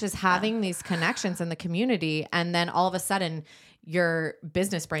 so much is having these connections in the community. And then all of a sudden your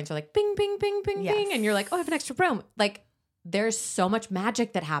business brains are like, bing, bing, bing, bing, Yes. bing. And you're like, oh, I have an extra room. Like there's so much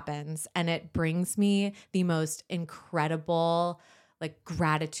magic that happens. And it brings me the most incredible like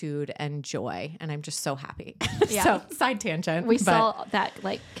gratitude and joy. And I'm just so happy. Yeah. So side tangent. We but saw that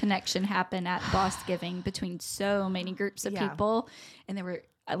like connection happen at Boss Giving between so many groups of Yeah. people. And they were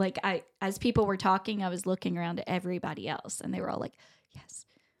like, as people were talking, I was looking around at everybody else and they were all like, yes.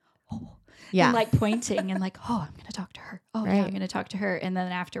 Oh. yeah. And like pointing and like, oh, I'm going to talk to her. Oh, yeah, Right. I'm going to talk to her. And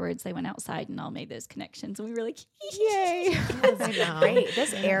then afterwards they went outside and all made those connections. And we were like, Yay. I know. Great.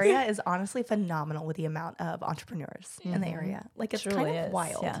 This area is honestly phenomenal with the amount of entrepreneurs in the area. Like it's Truly kind of is.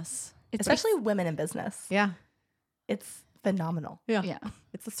 wild. Yes. it's Especially women in business. Yeah. It's phenomenal. Yeah. yeah.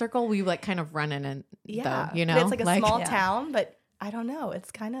 It's a circle we like kind of run in, Yeah. though, you know? But it's like a small Yeah. town, but I don't know.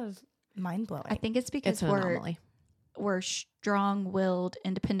 It's kind of mind blowing. I think it's because It's an anomaly. we're strong-willed,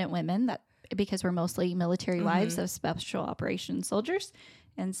 independent women because we're mostly military wives of special operations soldiers.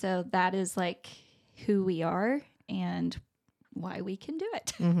 And so that is like who we are and why we can do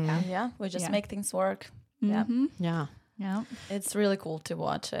it. Yeah. We just Yeah. make things work. Yeah. Mhm. Yeah. Yeah. It's really cool to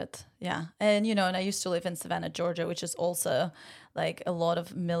watch it. Yeah. And, and I used to live in Savannah, Georgia, which is also like a lot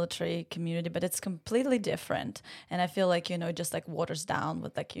of military community, but it's completely different. And I feel like, just like waters down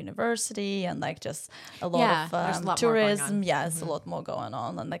with like university and like just a lot Yeah, of there's a lot more going tourism. on. Yeah, it's a lot more going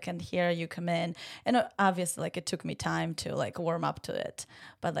on. And like, and here you come in. And obviously, like, it took me time to like warm up to it.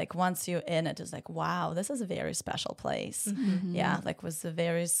 But like, once you're in it, it's like, wow, this is a very special place. Yeah, like with the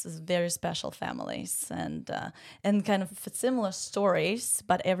very special families and kind of similar stories,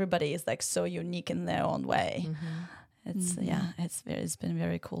 but everybody is like so unique in their own way. It's it's been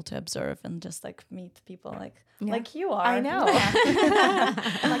very cool to observe and just like meet people like you are. I know.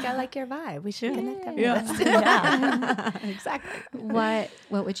 I like your vibe. We should connect after this. Yeah. Exactly.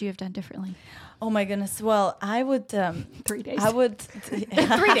 What would you have done differently? Oh my goodness. Well, I would 3 days. I would 3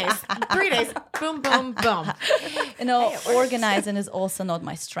 days. 3 days. Boom, boom, boom. Organizing is also not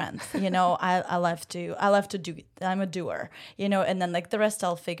my strength. I love to do it. I'm a doer, and then like the rest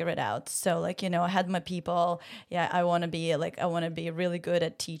I'll figure it out. So like, I had my people. Yeah, I want to be really good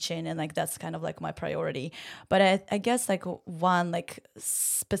at teaching, and like that's kind of like my priority. But I guess like one like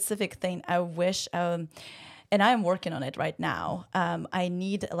specific thing I wish and I'm working on it right now. I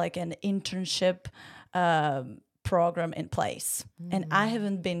need like an internship program in place, and I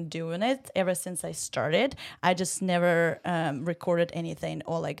haven't been doing it ever since I started. I just never recorded anything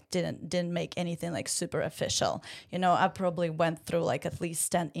or like didn't make anything like super official. I probably went through like at least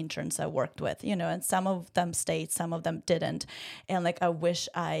 10 interns I worked with, and some of them stayed, some of them didn't, and like I wish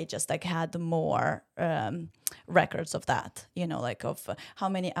I just like had more records of that, like of how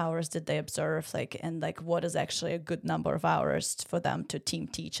many hours did they observe, like, and like what is actually a good number of hours for them to team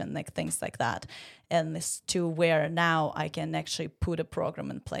teach and like things like that. And this to where now I can actually put a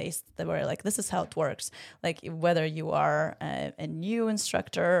program in place that where like this is how it works. Like whether you are a new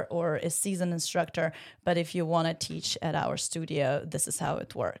instructor or a seasoned instructor, but if you want to teach at our studio, this is how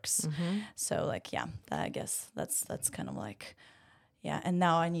it works. So like, yeah, I guess that's kind of like, yeah. And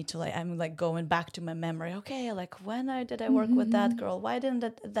now I need to I'm like going back to my memory. Okay, like when did I work with that girl? Why didn't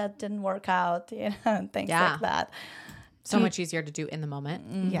that didn't work out? And things like that. So much easier to do in the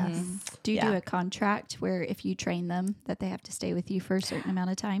moment. Yes. Do you do a contract where if you train them that they have to stay with you for a certain amount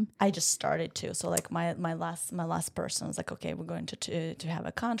of time? I just started to. So like my last person was like, okay, we're going to have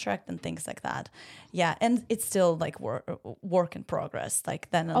a contract and things like that. Yeah, and it's still like work in progress. Like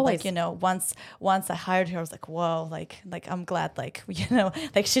then Always. like once I hired her, I was like, whoa, like I'm glad like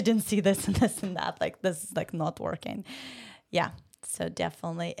like she didn't see this and this and that. Like this is like not working. Yeah. So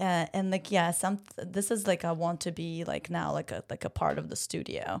definitely, and like this is like I want to be like now like a part of the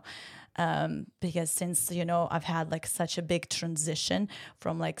studio, because since I've had like such a big transition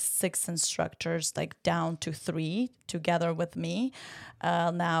from like 6 instructors like down to 3 together with me.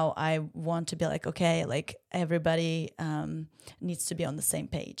 Now I want to be like, okay, like everybody needs to be on the same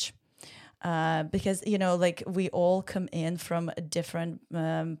page. Because like we all come in from different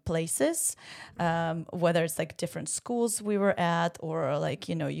places, whether it's like different schools we were at, or like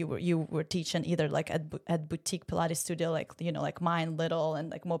you were teaching either like at boutique Pilates studio, like like mine, little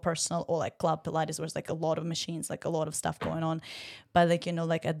and like more personal, or like club Pilates where it's like a lot of machines, like a lot of stuff going on. But like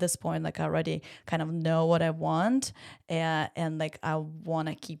like at this point, like I already kind of know what I want, and like I want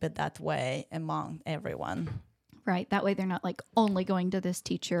to keep it that way among everyone. Right. That way they're not like only going to this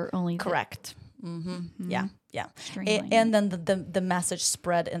teacher, only correct. Yeah. Streamlining. And then the message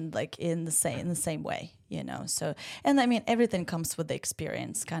spread in like in the same way, so, and I mean everything comes with the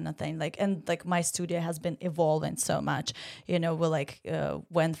experience kind of thing, like, and like my studio has been evolving so much, we like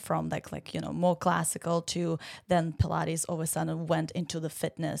went from like more classical to then Pilates all of a sudden went into the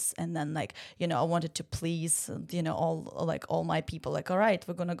fitness, and then like I wanted to please all my people, like all right,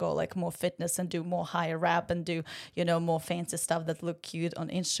 we're gonna go like more fitness and do more higher rep and do more fancy stuff that look cute on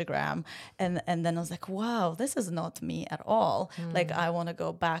Instagram, and then I was like, wow, this is not me at all. Like I want to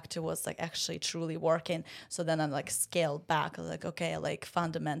go back to what's like actually truly working. So then I like scaled back. I was like, okay, like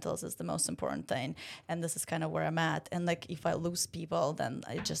fundamentals is the most important thing, and this is kind of where I'm at. And like if I lose people, then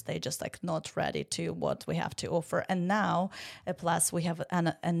they just like not ready to what we have to offer. And now plus we have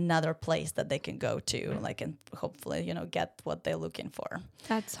another place that they can go to, like, and hopefully get what they're looking for.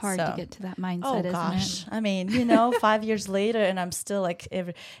 That's hard to get to that mindset, isn't it? I mean 5 years later, and I'm still like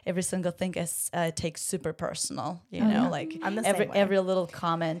every single thing takes super personal, like every little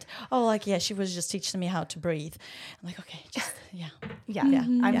comment. Oh, like she was just teaching me how to breathe. I'm like, okay, just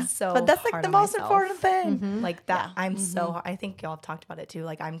I'm so, but that's like the most important thing. Like that. I'm so, I think y'all have talked about it too.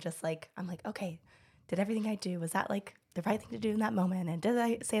 Like I'm like, okay, did everything I do, was that like the right thing to do in that moment, and did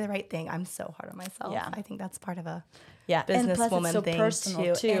I say the right thing? I'm so hard on myself. I think that's part of a businesswoman it's so thing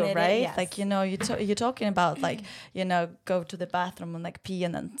personal too, right? Like you're talking about like go to the bathroom and like pee,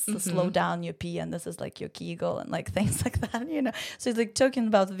 and then slow down your pee, and this is like your Kegel and like things like that, So it's like talking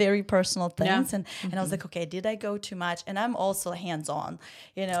about very personal things, and I was like, okay, did I go too much? And I'm also hands-on,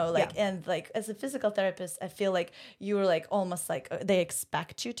 and like as a physical therapist, I feel like you're like almost like they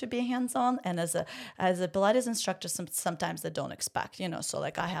expect you to be hands-on, and as a Pilates instructor, sometimes they don't expect, so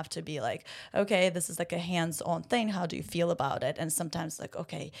like I have to be like, okay, this is like a hands-on thing. How do you feel about it? And sometimes like,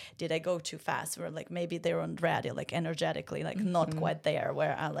 okay, did I go too fast? Or like maybe they weren't ready, like energetically, like not quite there,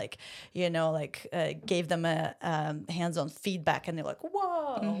 where I like, gave them a hands-on feedback, and they're like,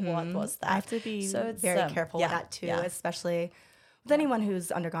 whoa, what was that? I have to be very careful with that too, especially with anyone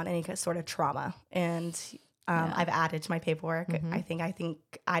who's undergone any sort of trauma. And I've added to my paperwork. Mm-hmm. I think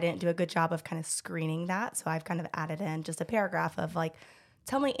I didn't do a good job of kind of screening that. So I've kind of added in just a paragraph of like,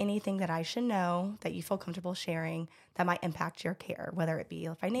 tell me anything that I should know that you feel comfortable sharing that might impact your care, whether it be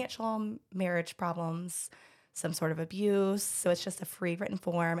financial, marriage problems, some sort of abuse. So it's just a free written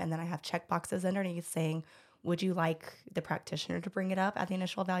form. And then I have check boxes underneath saying, would you like the practitioner to bring it up at the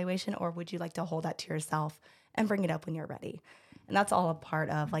initial evaluation, or would you like to hold that to yourself and bring it up when you're ready? And that's all a part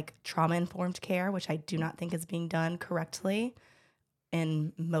of like trauma-informed care, which I do not think is being done correctly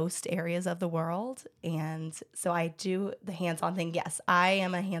in most areas of the world. And so I do the hands-on thing. Yes, I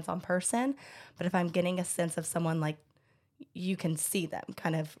am a hands-on person, but if I'm getting a sense of someone like you can see them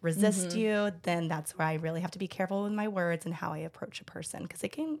kind of resist you, then that's where I really have to be careful with my words and how I approach a person, because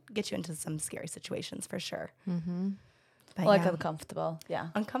it can get you into some scary situations for sure. But Like uncomfortable. Yeah.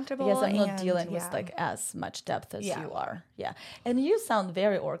 Uncomfortable. Because I'm not and, dealing with like as much depth as Yeah. you are. Yeah. And you sound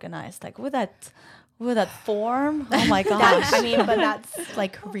very organized. Like with that form. Oh my gosh. But that's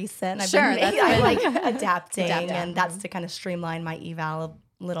like recent. Sure, I'm like adapting, and that's to kind of streamline my eval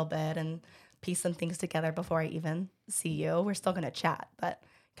a little bit and piece some things together before I even see you. We're still going to chat, but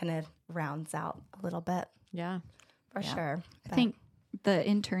kind of rounds out a little bit. Yeah. For sure. I think the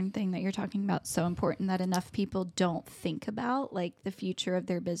intern thing that you're talking about is so important that enough people don't think about like the future of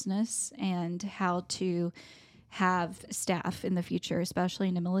their business and how to have staff in the future, especially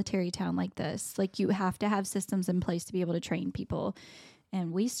in a military town like this. Like you have to have systems in place to be able to train people.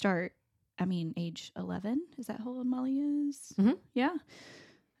 And we start, age 11. Is that how old Molly is? Mhm. Yeah.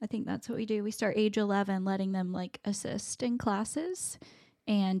 I think that's what we do. We start age 11, letting them like assist in classes.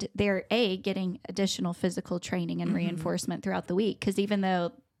 And they're getting additional physical training and reinforcement throughout the week. Because even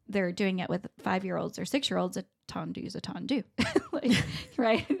though they're doing it with 5-year-olds or 6-year-olds, a tendu is a tendu,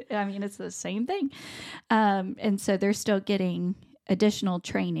 right? It's the same thing. And so they're still getting additional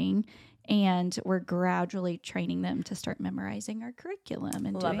training, and we're gradually training them to start memorizing our curriculum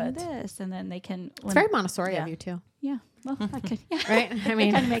and Love doing it. this. And then they can... It's very Montessori of you too. Yeah. Well, I could, yeah. Right?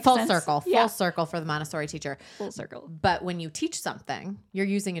 Kinda makes full sense. circle Yeah. for the Montessori teacher. Full circle. But when you teach something, you're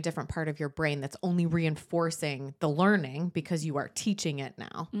using a different part of your brain that's only reinforcing the learning because you are teaching it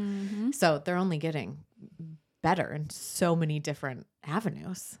now. Mm-hmm. So they're only getting better in so many different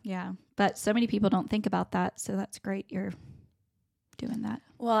avenues. Yeah. But so many people don't think about that. So that's great. You're doing that.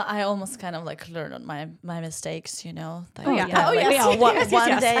 Well, I almost kind of like learn on my mistakes, Like, yes. One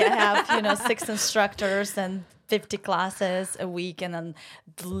Yes. day I have, 6 instructors and 50 classes a week. And then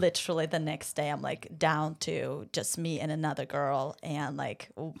literally the next day I'm like down to just me and another girl and like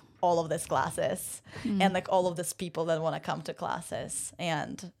all of these classes and like all of these people that want to come to classes.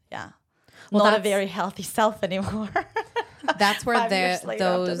 And Well, not a that's- very healthy self anymore. That's where 5 years later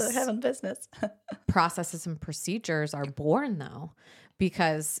after those having business. processes and procedures are born, though,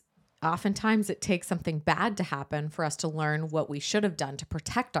 because oftentimes it takes something bad to happen for us to learn what we should have done to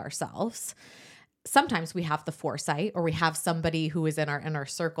protect ourselves. Sometimes we have the foresight, or we have somebody who is in our inner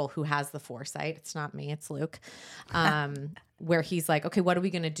circle who has the foresight. It's not me, it's Luke. Where he's like, okay, what are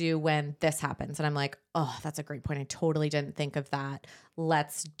we going to do when this happens? And I'm like, oh, that's a great point. I totally didn't think of that.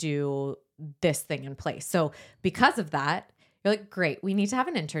 Let's do this thing in place. So because of that, you're like, great, we need to have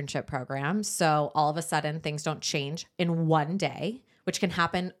an internship program. So all of a sudden things don't change in one day, which can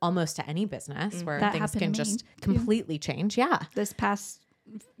happen almost to any business where That things happened can to me, just too. completely change. Yeah. This past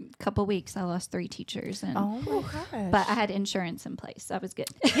couple weeks, I lost 3 teachers. And Oh my gosh. But I had insurance in place. That was good.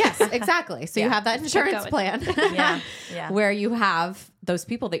 Yes, exactly. So you have that insurance plan Yeah. where you have those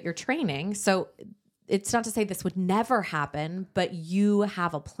people that you're training. So it's not to say this would never happen, but you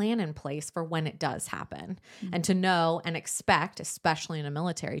have a plan in place for when it does happen and to know and expect, especially in a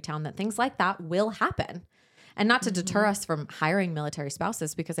military town, that things like that will happen. And not to deter us from hiring military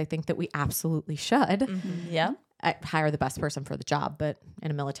spouses, because I think that we absolutely should. Yeah. Hire the best person for the job, but in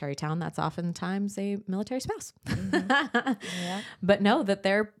a military town, that's oftentimes a military spouse. Yeah. But know that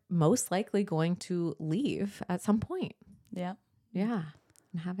they're most likely going to leave at some point. Yeah. Yeah.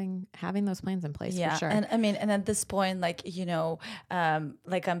 And having those plans in place for sure. And and at this point, like,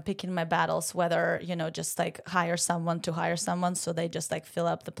 like I'm picking my battles, whether, just like hire someone. So they just like fill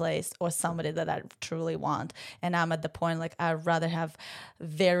up the place, or somebody that I truly want. And I'm at the point, like, I'd rather have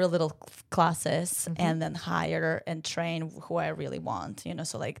very little classes and then hire and train who I really want,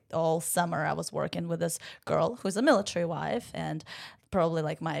 So like all summer I was working with this girl who's a military wife, and probably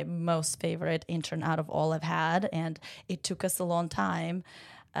like my most favorite intern out of all I've had. And it took us a long time.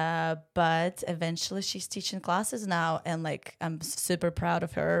 But eventually she's teaching classes now. And like, I'm super proud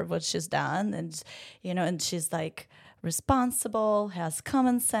of her, what she's done. And, and she's like responsible, has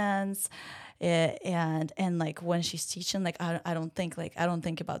common sense. And like when she's teaching, like I don't think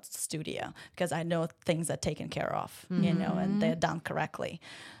about the studio because I know things are taken care of, you know, and they're done correctly.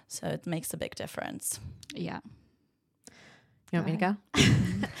 So it makes a big difference. Yeah. You want me to go?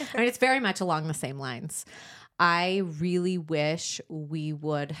 I mean, it's very much along the same lines. I really wish we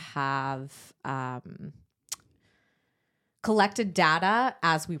would have collected data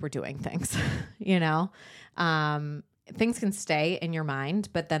as we were doing things, you know? Things can stay in your mind,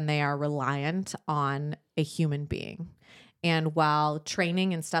 but then they are reliant on a human being. And while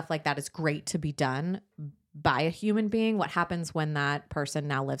training and stuff like that is great to be done by a human being, what happens when that person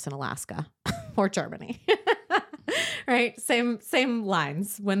now lives in Alaska or Germany? Right? Same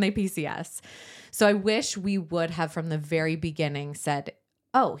lines when they PCS. So I wish we would have from the very beginning said,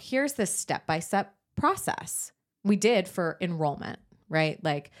 oh, here's this step-by-step process. We did for enrollment, right?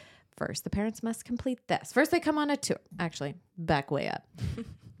 Like, first, the parents must complete this. First, they come on a tour. Actually, back way up.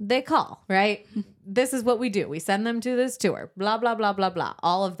 They call, right? This is what we do. We send them to this tour, blah, blah, blah, blah, blah.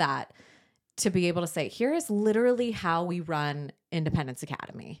 All of that to be able to say, here is literally how we run Independence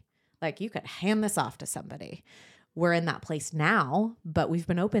Academy. Like, you could hand this off to somebody. We're in that place now, but we've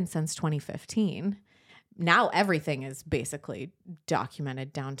been open since 2015. Now everything is basically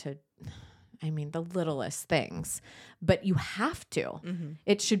documented down to, I mean, the littlest things, but you have to. Mm-hmm.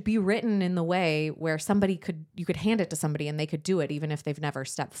 It should be written in the way where you could hand it to somebody and they could do it even if they've never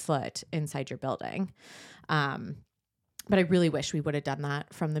stepped foot inside your building. But I really wish we would have done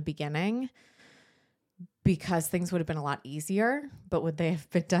that from the beginning because things would have been a lot easier, but would they have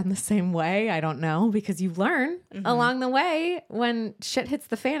been done the same way? I don't know, because you learn along the way when shit hits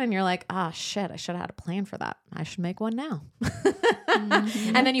the fan and you're like, shit, I should have had a plan for that. I should make one now.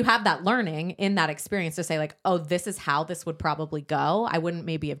 And then you have that learning in that experience to say like, oh, this is how this would probably go. I wouldn't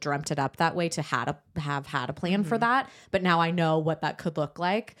maybe have dreamt it up that way to have had a plan for that, but now I know what that could look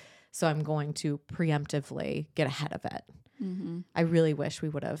like. So I'm going to preemptively get ahead of it. I really wish we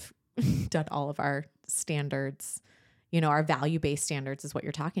would have done all of our standards, our value-based standards is what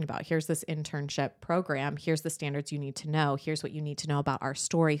you're talking about. Here's this internship program. Here's the standards you need to know. Here's what you need to know about our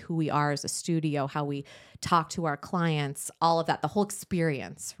story, who we are as a studio, how we talk to our clients, all of that. The whole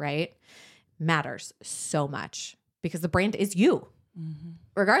experience, right, matters so much because the brand is you.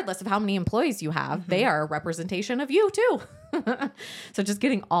 Regardless of how many employees you have, they are a representation of you too. So just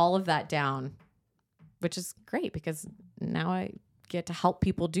getting all of that down, which is great because now I get to help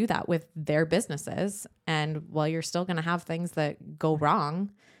people do that with their businesses. And while you're still going to have things that go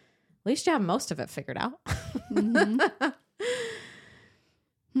wrong, at least you have most of it figured out. That's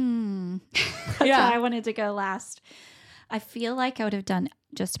why I wanted to go last. I feel like I would have done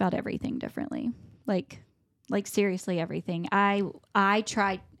just about everything differently. Like seriously, everything. I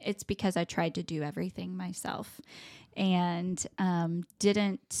tried. It's because I tried to do everything myself and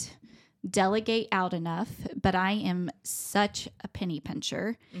didn't delegate out enough, but I am such a penny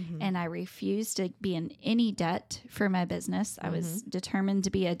pincher and I refuse to be in any debt for my business. I was determined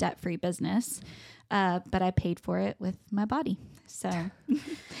to be a debt-free business, but I paid for it with my body. So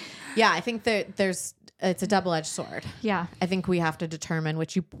yeah, I think that it's a double-edged sword. Yeah. I think we have to determine,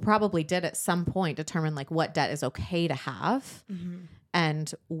 which you probably did at some point, determine like what debt is okay to have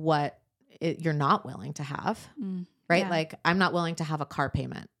and what you're not willing to have, right? Yeah. Like I'm not willing to have a car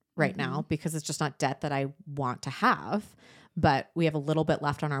payment right now because it's just not debt that I want to have, but we have a little bit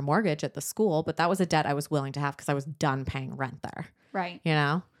left on our mortgage at the school, but that was a debt I was willing to have because I was done paying rent there. Right.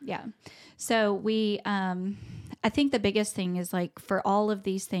 Yeah. So we, I think the biggest thing is like for all of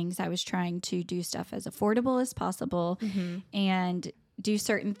these things, I was trying to do stuff as affordable as possible and do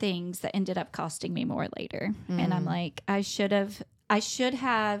certain things that ended up costing me more later. And I'm like, I should have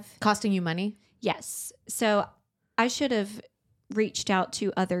costing you money. Yes. So I should have reached out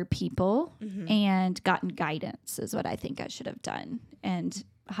to other people and gotten guidance is what I think I should have done and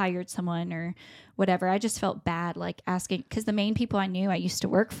hired someone or whatever. I just felt bad like asking because the main people I knew I used to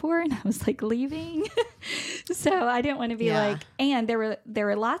work for and I was like leaving. So I didn't want to be like, and there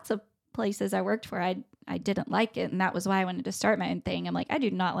were lots of places I worked for. I didn't like it. And that was why I wanted to start my own thing. I'm like, I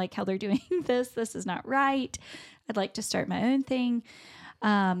do not like how they're doing this. This is not right. I'd like to start my own thing.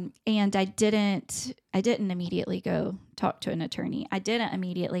 And I didn't immediately go talk to an attorney. I didn't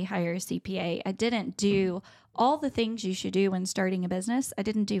immediately hire a CPA. I didn't do all the things you should do when starting a business. I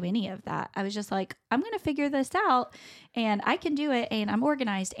didn't do any of that. I was just like, I'm going to figure this out and I can do it and I'm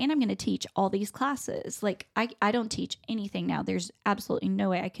organized and I'm going to teach all these classes. Like I don't teach anything now. There's absolutely no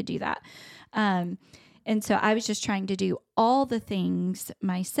way I could do that. And so I was just trying to do all the things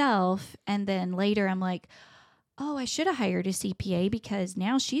myself. And then later I'm like, oh, I should have hired a CPA because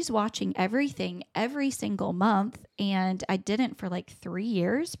now she's watching everything every single month. And I didn't for like 3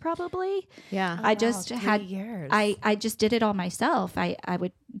 years, probably. Yeah. I just 3 had years. I just did it all myself. I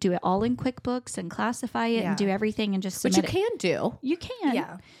would do it all in QuickBooks and classify it and do everything and just Which submit you it. can do. You can.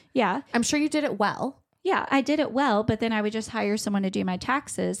 Yeah. Yeah. I'm sure you did it well. Yeah, I did it well, but then I would just hire someone to do my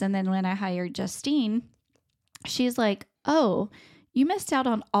taxes. And then when I hired Justine, she's like, oh, you missed out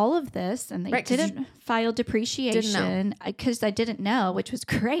on all of this. And they didn't file depreciation because I didn't know, which was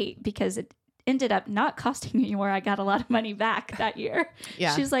great because it ended up not costing me more. I got a lot of money back that year.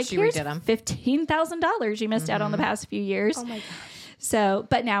 Yeah, she's like, she here's redid 'em. $15,000 you missed out on the past few years. Oh my gosh. So,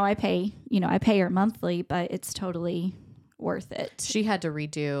 but now I pay her monthly, but it's totally worth it. She had to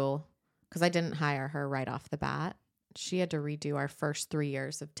redo, because I didn't hire her right off the bat. She had to redo our first 3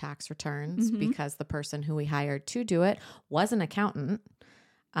 years of tax returns because the person who we hired to do it was an accountant,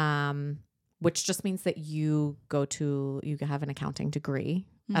 which just means that you have an accounting degree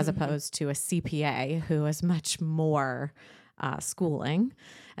as opposed to a CPA who has much more schooling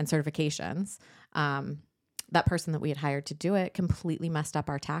and certifications. That person that we had hired to do it completely messed up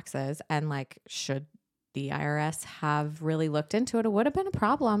our taxes, and like, should the IRS have really looked into it, it would have been a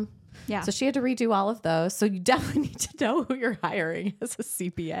problem. Yeah. So she had to redo all of those. So you definitely need to know who you're hiring as a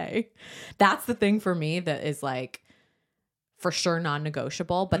CPA. That's the thing for me that is like for sure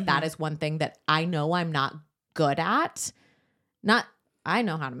non-negotiable, but that is one thing that I know I'm not good at. I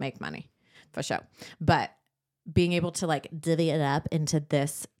know how to make money for sure, but being able to like divvy it up into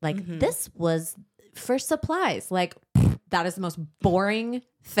this, like this was for supplies, like that is the most boring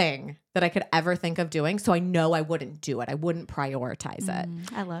thing that I could ever think of doing. So I know I wouldn't do it. I wouldn't prioritize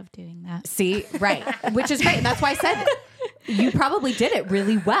it. I love doing that. See, right. Which is great. And that's why I said you probably did it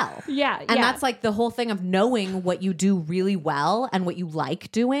really well. Yeah. And that's like the whole thing of knowing what you do really well and what you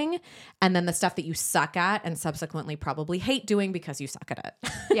like doing. And then the stuff that you suck at and subsequently probably hate doing because you suck at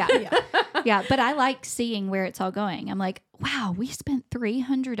it. Yeah. But I like seeing where it's all going. I'm like, wow, we spent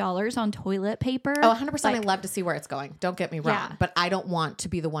 $300 on toilet paper. Oh, 100%. Like, I love to see where it's going. Don't get me wrong. Yeah. But I don't want to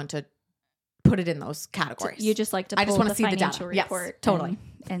be the one to put it in those categories. you just like to pull I just want the to see the financial data. Yes, report totally.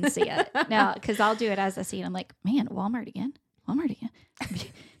 and see it. No, because I'll do it as I see it. I'm like, man, Walmart again.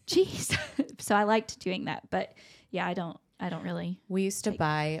 Jeez. So I liked doing that. But yeah, I don't really. We used to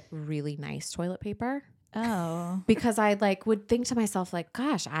buy really nice toilet paper. Oh. Because I like would think to myself like,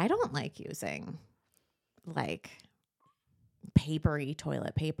 gosh, I don't like using like papery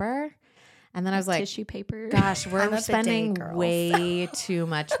toilet paper. And then I was like, tissue paper. gosh, I'm we're a bidet spending girl, way too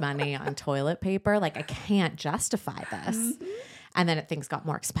much money on toilet paper. Like I can't justify this. And then things got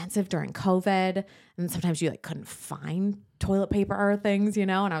more expensive during COVID. And sometimes you like couldn't find toilet paper or things, you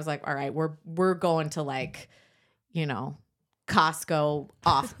know? And I was like, all right, we're going to like, you know, Costco,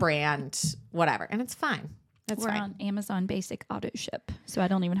 off-brand, whatever. And it's fine. We're fine. On Amazon Basic Auto Ship, so I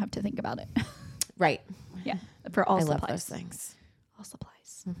don't even have to think about it. Right. Yeah. For all I supplies. love those things. All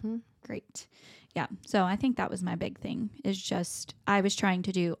supplies. Great. Yeah. So I think that was my big thing is just I was trying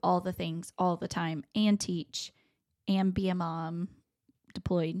to do all the things all the time and teach and be a mom,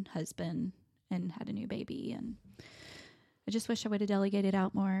 deployed husband, and had a new baby. And I just wish I would have delegated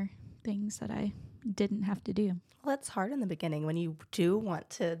out more things that I didn't have to do. Well, it's hard in the beginning when you do want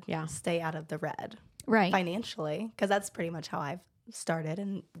to stay out of the red Right. financially, because that's pretty much how I've started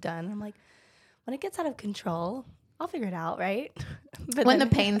and done. I'm like, when it gets out of control, I'll figure it out, right? But When then-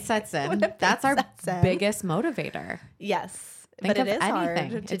 the pain sets in, that's our biggest motivator. Yes. Think But it of is anything.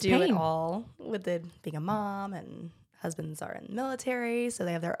 hard to It's do it pain. all with being a mom, and husbands are in the military, so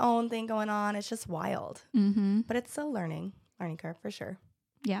they have their own thing going on. It's just wild. Mm-hmm. But it's still learning curve for sure.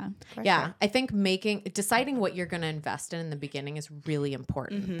 Yeah. For Yeah, sure. I think deciding what you're going to invest in the beginning is really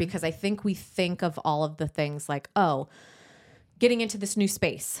important because I think we think of all of the things like, oh, getting into this new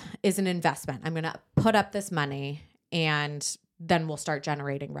space is an investment. I'm going to put up this money and then we'll start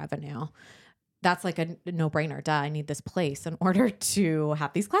generating revenue. That's like a no-brainer. Duh, I need this place in order to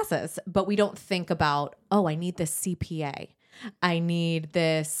have these classes. But we don't think about, oh, I need this CPA. I need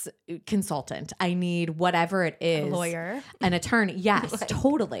this consultant. I need whatever it is. A lawyer. An attorney. Yes,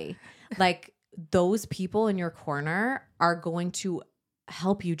 totally. Like those people in your corner are going to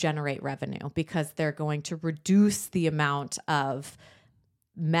help you generate revenue because they're going to reduce the amount of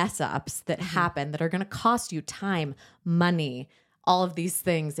mess ups that happen that are going to cost you time, money, all of these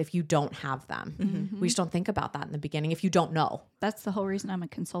things if you don't have them. We just don't think about that in the beginning if you don't know. That's the whole reason I'm a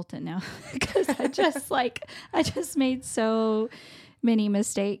consultant now, because I just made so many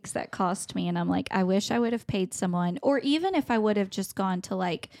mistakes that cost me. And I'm like, I wish I would have paid someone, or even if I would have just gone to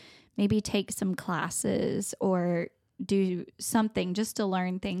like maybe take some classes or do something just to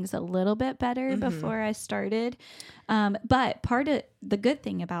learn things a little bit better before I started. But part of the good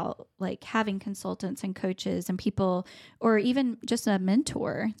thing about like having consultants and coaches and people, or even just a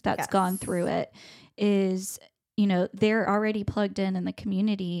mentor that's gone through it, is, you know, they're already plugged in the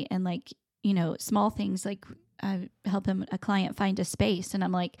community, and like, you know, small things like I help a client find a space, and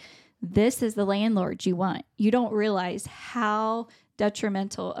I'm like, this is the landlord you want. You don't realize how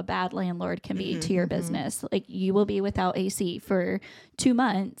detrimental a bad landlord can be to your business. Like, you will be without AC for 2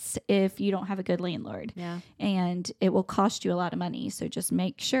 months if you don't have a good landlord. Yeah. And it will cost you a lot of money. So just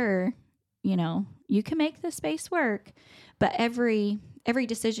make sure, you know, you can make the space work, but every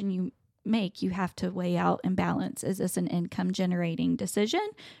decision you make, you have to weigh out and balance. Is this an income generating decision,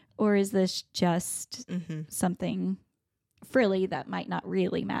 or is this just something frilly that might not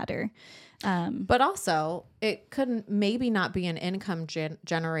really matter? But also, it couldn't maybe not be an income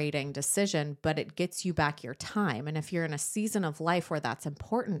generating decision, but it gets you back your time. And if you're in a season of life where that's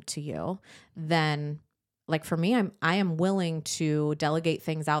important to you, then like for me, I am willing to delegate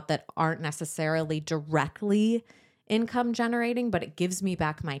things out that aren't necessarily directly income generating, but it gives me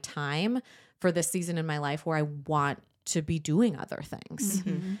back my time for this season in my life where I want to be doing other things.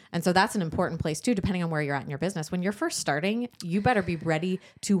 And so that's an important place too, depending on where you're at in your business. When you're first starting, you better be ready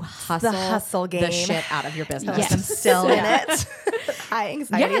to hustle game. the shit out of your business. I'm still in it. High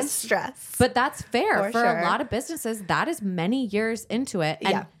anxiety and stress. But that's fair. For sure. a lot of businesses, that is many years into it.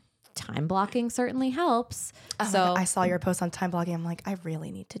 And time blocking certainly helps. So I saw your post on time blocking. I'm like, I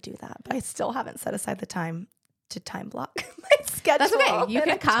really need to do that, but I still haven't set aside the time to time block my schedule. that's okay. You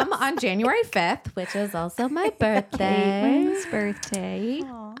can come on January 5th, which is also my birthday. Caitlin's birthday.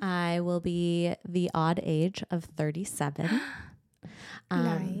 I will be the odd age of 37.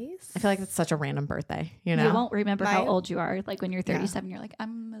 Nice. I feel like it's such a random birthday, you know? You won't remember how old you are. Like when you're 37, you're like, I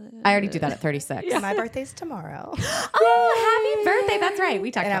already do that at 36. My birthday's tomorrow. Oh, happy birthday. That's right.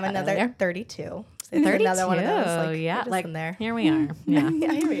 We talked And about I'm that another earlier. 32. So it's 32. another one of those. Like, yeah. Like in there. here we are. Yeah.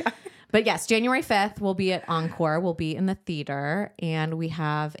 Yeah, here we are. But yes, January 5th, we'll be at Encore. We'll be in the theater, and we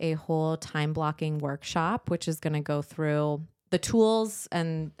have a whole time blocking workshop, which is going to go through the tools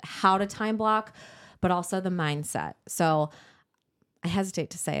and how to time block, but also the mindset. So I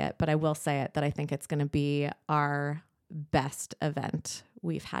hesitate to say it, but I will say it, that I think it's going to be our best event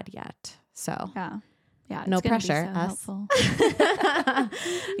we've had yet. So yeah. no it's gonna be pressure, so us. helpful.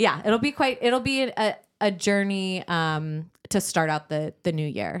 Yeah, it'll be a journey to start out the new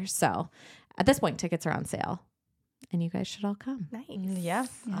year. So at this point, tickets are on sale, and you guys should all come. Nice. Yeah,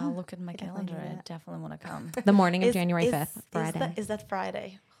 I'll look at my calendar. I definitely want to come. The morning of January 5th, Friday. Is that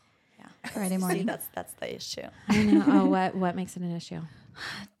Friday? Yeah, Friday morning. See, that's the issue. I know. Oh, what makes it an issue?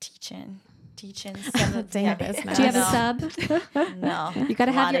 Teaching. Damn business. Do you have a sub? No. You got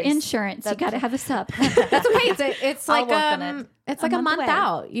to have your insurance. You got to have a sub. That's okay. It's I'll like work on it. it's like a month away.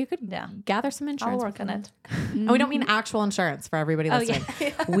 out. You could gather some insurance. I'll work on it. And we don't mean actual insurance for everybody listening.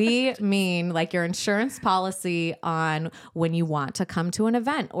 We mean like your insurance policy on when you want to come to an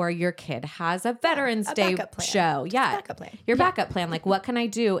event, or your kid has a Veterans Day show. Yeah. Backup plan. Your backup plan. Like, what can I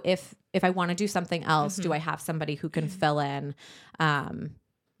do if I want to do something else? Do I have somebody who can fill in?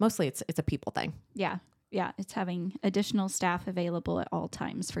 Mostly it's a people thing. Yeah. It's having additional staff available at all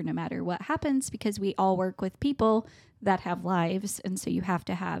times for no matter what happens, because we all work with people that have lives. And so you have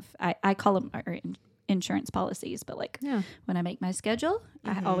to have, I call them our insurance policies, but like when I make my schedule,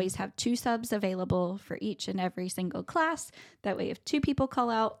 I always have 2 subs available for each and every single class. That way, if 2 people call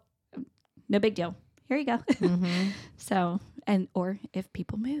out, no big deal. Here you go. So, or if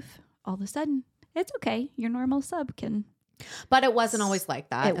people move all of a sudden, it's okay. Your normal sub can. But it wasn't always like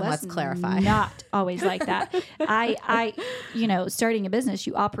that. It was let's clarify. Not always like that. I, starting a business,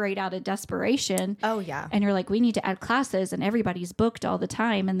 you operate out of desperation. Oh, yeah. And you're like, we need to add classes, and everybody's booked all the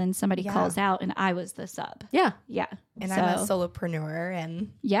time. And then somebody calls out, and I was the sub. Yeah. Yeah. And I'm a solopreneur,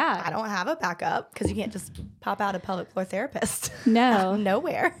 and yeah, I don't have a backup, because you can't just pop out a pelvic floor therapist. No.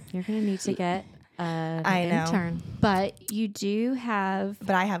 Nowhere. You're going to need to get an intern. But you do have.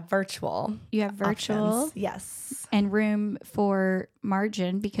 But I have virtual. You have virtual. Options. Yes. And room for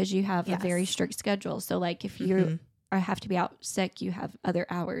margin, because you have a very strict schedule. So like if you have to be out sick, you have other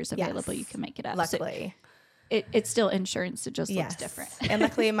hours available. You can make it up. Luckily. So it's still insurance. It just looks different. And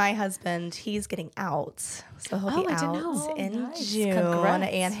luckily my husband, he's getting out. So he'll be out in June.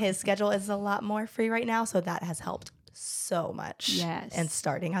 Congrats. And his schedule is a lot more free right now. So that has helped so much. Yes. And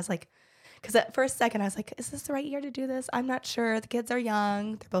starting, I was like, because at first second I was like, is this the right year to do this? I'm not sure. The kids are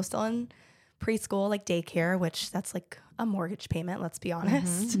young. They're both still in preschool, like daycare, which that's like a mortgage payment, let's be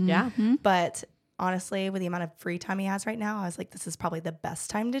honest. Yeah. But honestly, with the amount of free time he has right now, I was like, this is probably the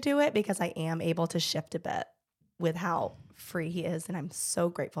best time to do it, because I am able to shift a bit with how free he is. And I'm so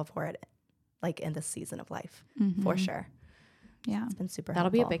grateful for it, like in this season of life, for sure. Yeah. It's been super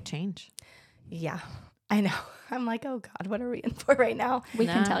That'll helpful. be a big change. Yeah, I know. I'm like, oh God, what are we in for right now? We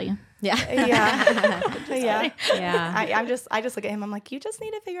can tell you. Yeah. Yeah. I just look at him. I'm like, you just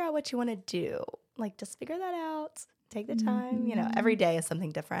need to figure out what you want to do. Like, just figure that out. Take the time. You know, every day is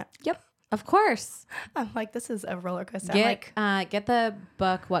something different. Yep. Of course. I'm like, this is a roller coaster. I'm like, Get the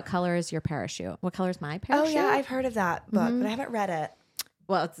book, What Color is Your Parachute? What color is my parachute? oh yeah, I've heard of that book, but I haven't read it.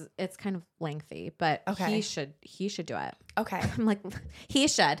 Well, it's kind of lengthy, but Okay. he should do it. Okay. I'm like, he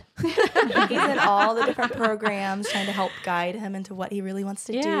should. He's in all the different programs trying to help guide him into what he really wants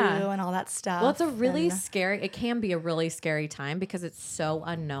to do and all that stuff. Well, it's a really scary, it can be a really scary time because it's so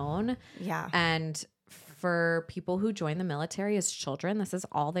unknown. Yeah. And for people who join the military as children, this is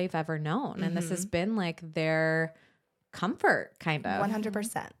all they've ever known. And this has been like their comfort, kind of.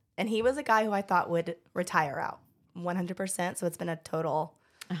 100%. And he was a guy who I thought would retire out 100%. So it's been a total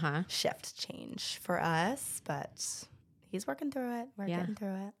shift change for us, but he's working through it. We're getting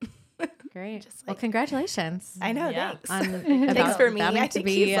through it. Great. Just Well, like, congratulations. I know. Yeah. Thanks. Thanks Thanks for me. I think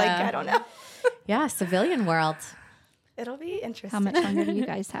he's like, I don't know. Yeah, civilian world. It'll be interesting. How much longer do you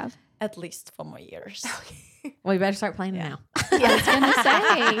guys have? At least 4 more years. Well, you better start playing now. I was going to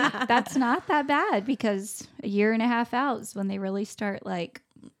say, that's not that bad because a year and a half out is when they really start like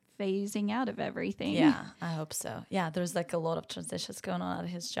phasing out of everything. Yeah, I hope so. Yeah, there's like a lot of transitions going on at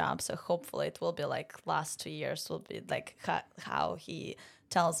his job. So hopefully it will be like last 2 years will be like how he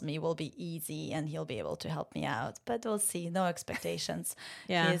tells me will be easy and he'll be able to help me out. But we'll see. No expectations.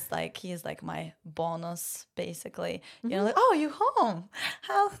 Yeah. He's like my bonus basically. You know, like, oh, you home.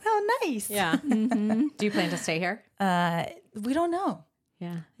 How nice. Yeah. Do you plan to stay here? We don't know.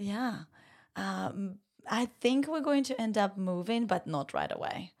 Yeah. Yeah. I think we're going to end up moving, but not right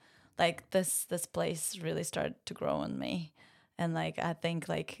away. Like this place really started to grow on me. And like, I think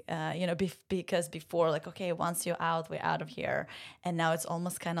like, because before like, okay, once you're out, we're out of here. And now it's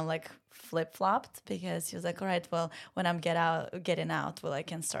almost kind of like flip-flopped because he was like, all right, well, when I'm getting out, well, I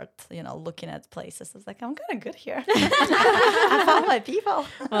can start, looking at places. I was like, I'm kind of good here. I found my people.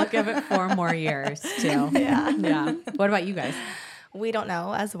 Well, give it 4 more years too. Yeah. What about you guys? We don't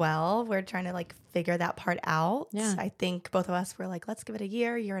know as well. We're trying to like figure that part out. Yeah. I think both of us were like, let's give it a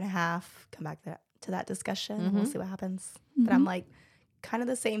year and a half, come back to that discussion. And we'll see what happens. But I'm like, kind of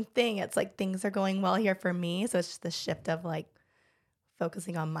the same thing. It's like things are going well here for me. So it's just the shift of like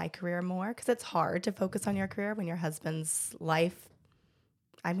focusing on my career more because it's hard to focus on your career when your husband's life,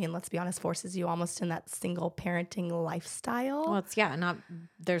 I mean, let's be honest, forces you almost in that single parenting lifestyle. Well,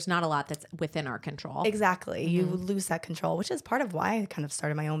 there's not a lot that's within our control. Exactly. You lose that control, which is part of why I kind of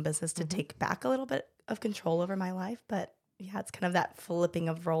started my own business to take back a little bit of control over my life. But yeah, it's kind of that flipping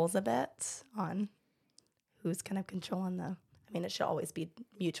of roles a bit on who's kind of controlling it should always be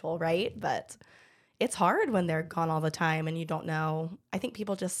mutual, right? But it's hard when they're gone all the time and you don't know. I think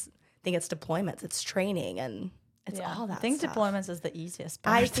people just think it's deployments, it's training, and it's all that I think stuff. deployments is the easiest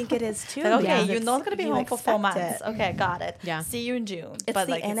part. I think it is too. Like, okay, because you're not going to be you home for 4 expect months. it. Okay, got it. Yeah. See you in June. It's but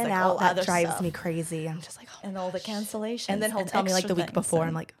the like, in it's and like out all that other drives stuff. me crazy. I'm just like, oh, And all the cancellations. and then he'll tell me like the week extra before, things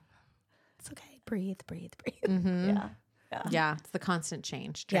I'm like, it's okay, breathe. Yeah. Yeah. It's the constant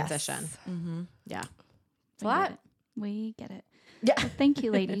change, Yes. transition. Yeah. It's a We lot. get it. We get it. Yeah. Well, thank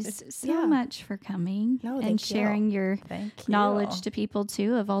you, ladies, so Yeah. much for coming No, and thank you. sharing your Thank you. knowledge to people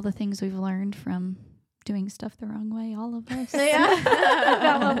too of all the things we've learned from doing stuff the wrong way, all of us.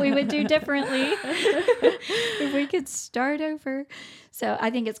 About what we would do differently if we could start over. So I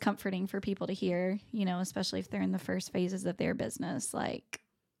think it's comforting for people to hear, especially if they're in the first phases of their business, like,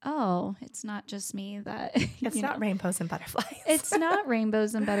 oh, it's not just me that It's not rainbows and butterflies. it's not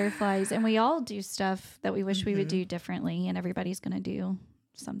rainbows and butterflies, and we all do stuff that we wish we would do differently, and everybody's going to do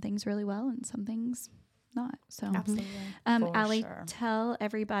some things really well and some things not. So Absolutely. For Allie, sure. tell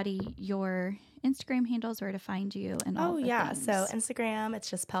everybody your Instagram handles, where to find you, and all the things. So Instagram, it's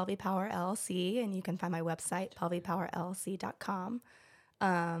just Pelvi Power LLC, and you can find my website, pelvipowerllc.com.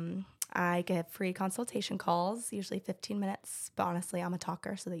 I give free consultation calls, usually 15 minutes, but honestly, I'm a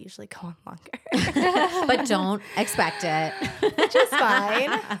talker, so they usually go on longer. But don't expect it. Which is fine.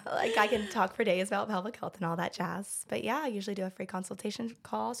 Like, I can talk for days about pelvic health and all that jazz. But yeah, I usually do a free consultation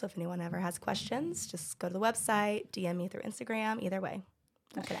call, so if anyone ever has questions, just go to the website, DM me through Instagram. Either way,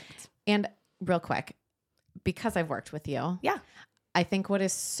 we'll connect. And real quick, because I've worked with you. Yeah. I think what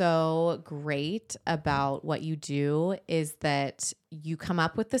is so great about what you do is that you come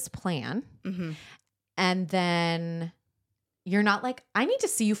up with this plan and then you're not like, I need to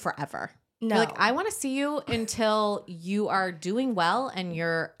see you forever. No. You're like, I want to see you until you are doing well and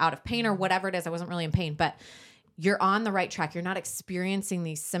you're out of pain or whatever it is. I wasn't really in pain, but you're on the right track. You're not experiencing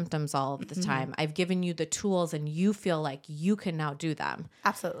these symptoms all of the time. I've given you the tools and you feel like you can now do them.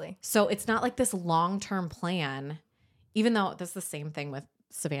 Absolutely. So it's not like this long-term plan, even though this is the same thing with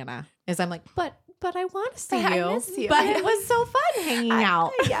Savannah, is I'm like, but I want to see you. I miss you. But it was so fun hanging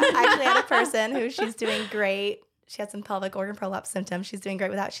out. Yeah, I actually had a person who she's doing great. She had some pelvic organ prolapse symptoms. She's doing great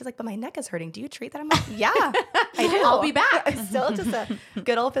with that. She's like, but my neck is hurting. Do you treat that? I'm like, yeah, I do. I'll be back. I'm still just a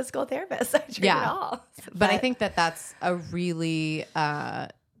good old physical therapist. I treat it all. But I think that's a really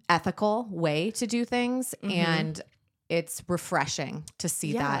ethical way to do things. And it's refreshing to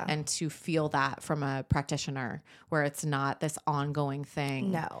see that and to feel that from a practitioner where it's not this ongoing thing.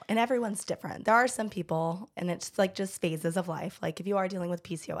 No. And everyone's different. There are some people, and it's like just phases of life. Like if you are dealing with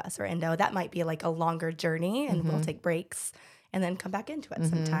PCOS or endo, that might be like a longer journey and we'll take breaks and then come back into it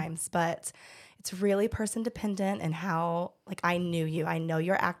sometimes. But it's really person dependent and how, like, I knew you. I know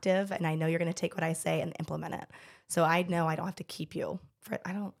you're active and I know you're going to take what I say and implement it. So I know I don't have to keep you for,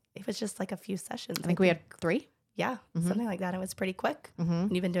 it was just like a few sessions. I think we had 3. Yeah, something like that. It was pretty quick.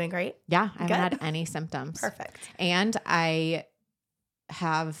 And you've been doing great. Yeah, I haven't had any symptoms. Perfect. And I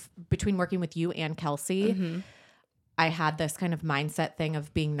have, between working with you and Kelsey, I had this kind of mindset thing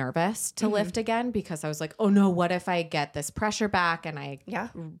of being nervous to lift again because I was like, oh no, what if I get this pressure back and I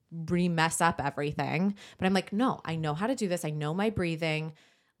re-mess up everything? But I'm like, no, I know how to do this. I know my breathing.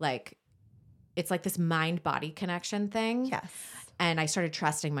 Like, it's like this mind-body connection thing. Yes. And I started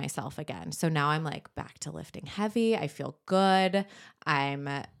trusting myself again. So now I'm like back to lifting heavy. I feel good. I'm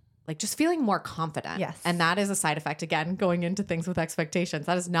like just feeling more confident. Yes. And that is a side effect, again, going into things with expectations.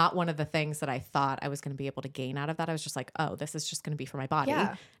 That is not one of the things that I thought I was going to be able to gain out of that. I was just like, oh, this is just going to be for my body.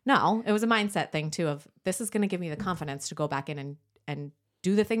 Yeah. No, it was a mindset thing too of this is going to give me the confidence to go back in and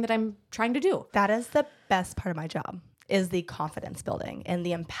do the thing that I'm trying to do. That is the best part of my job, is the confidence building and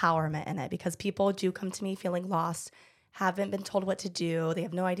the empowerment in it, because people do come to me feeling lost, haven't been told what to do. They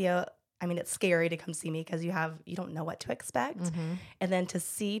have no idea. I mean, it's scary to come see me because you don't know what to expect. And then to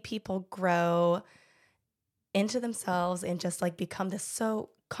see people grow into themselves and just like become this so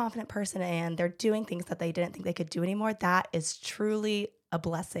confident person and they're doing things that they didn't think they could do anymore. That is truly a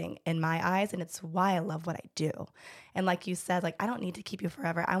blessing in my eyes. And it's why I love what I do. And like you said, like, I don't need to keep you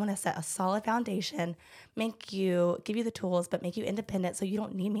forever. I want to set a solid foundation, give you the tools, but make you independent so you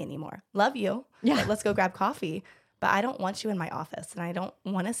don't need me anymore. Love you. Yeah. Like, let's go grab coffee. But I don't want you in my office, and I don't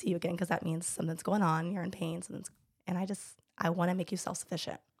want to see you again because that means something's going on. You're in pain, and I want to make you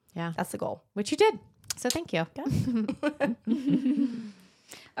self-sufficient. Yeah. That's the goal. Which you did. So thank you.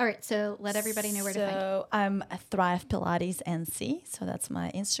 All right, so let everybody know where to find you. So I'm a Thrive Pilates NC. So that's my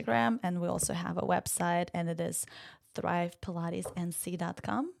Instagram. And we also have a website, and it is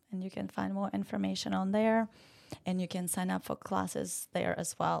thrivepilatesnc.com. And you can find more information on there. And you can sign up for classes there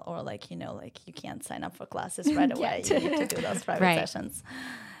as well. Or like you can't sign up for classes right away. You need to do those private sessions.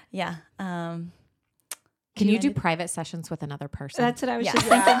 Yeah. Can you do private sessions with another person? That's what I was just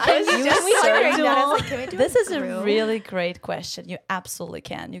thinking. This is a really great question. You absolutely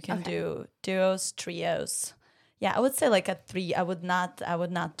can. You can do duos, trios. Yeah, I would say like a 3. I would not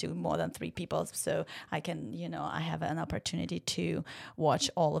do more than 3 people. So I can, I have an opportunity to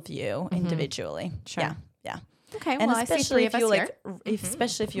watch all of you individually. Sure. Yeah. Okay, and well, especially I see 3 if of us you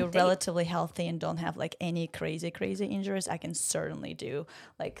especially if you're relatively healthy and don't have like any crazy injuries, I can certainly do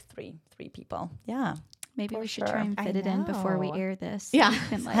like three people. Yeah, maybe we should try and fit it in before we air this. Yeah,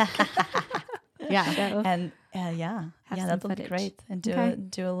 and like, and that would be great. And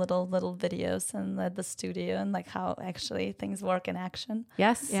do a little videos and at the studio and like how actually things work in action.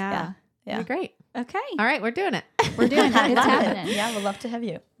 Yes, yeah. That'd be great. Okay. All right, we're doing it. We're doing it. It's happening. Yeah, we'd love to have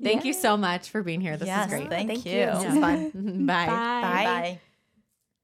you. Thank you so much for being here. This is great. Thank you. This is fun. Bye. Bye. Bye.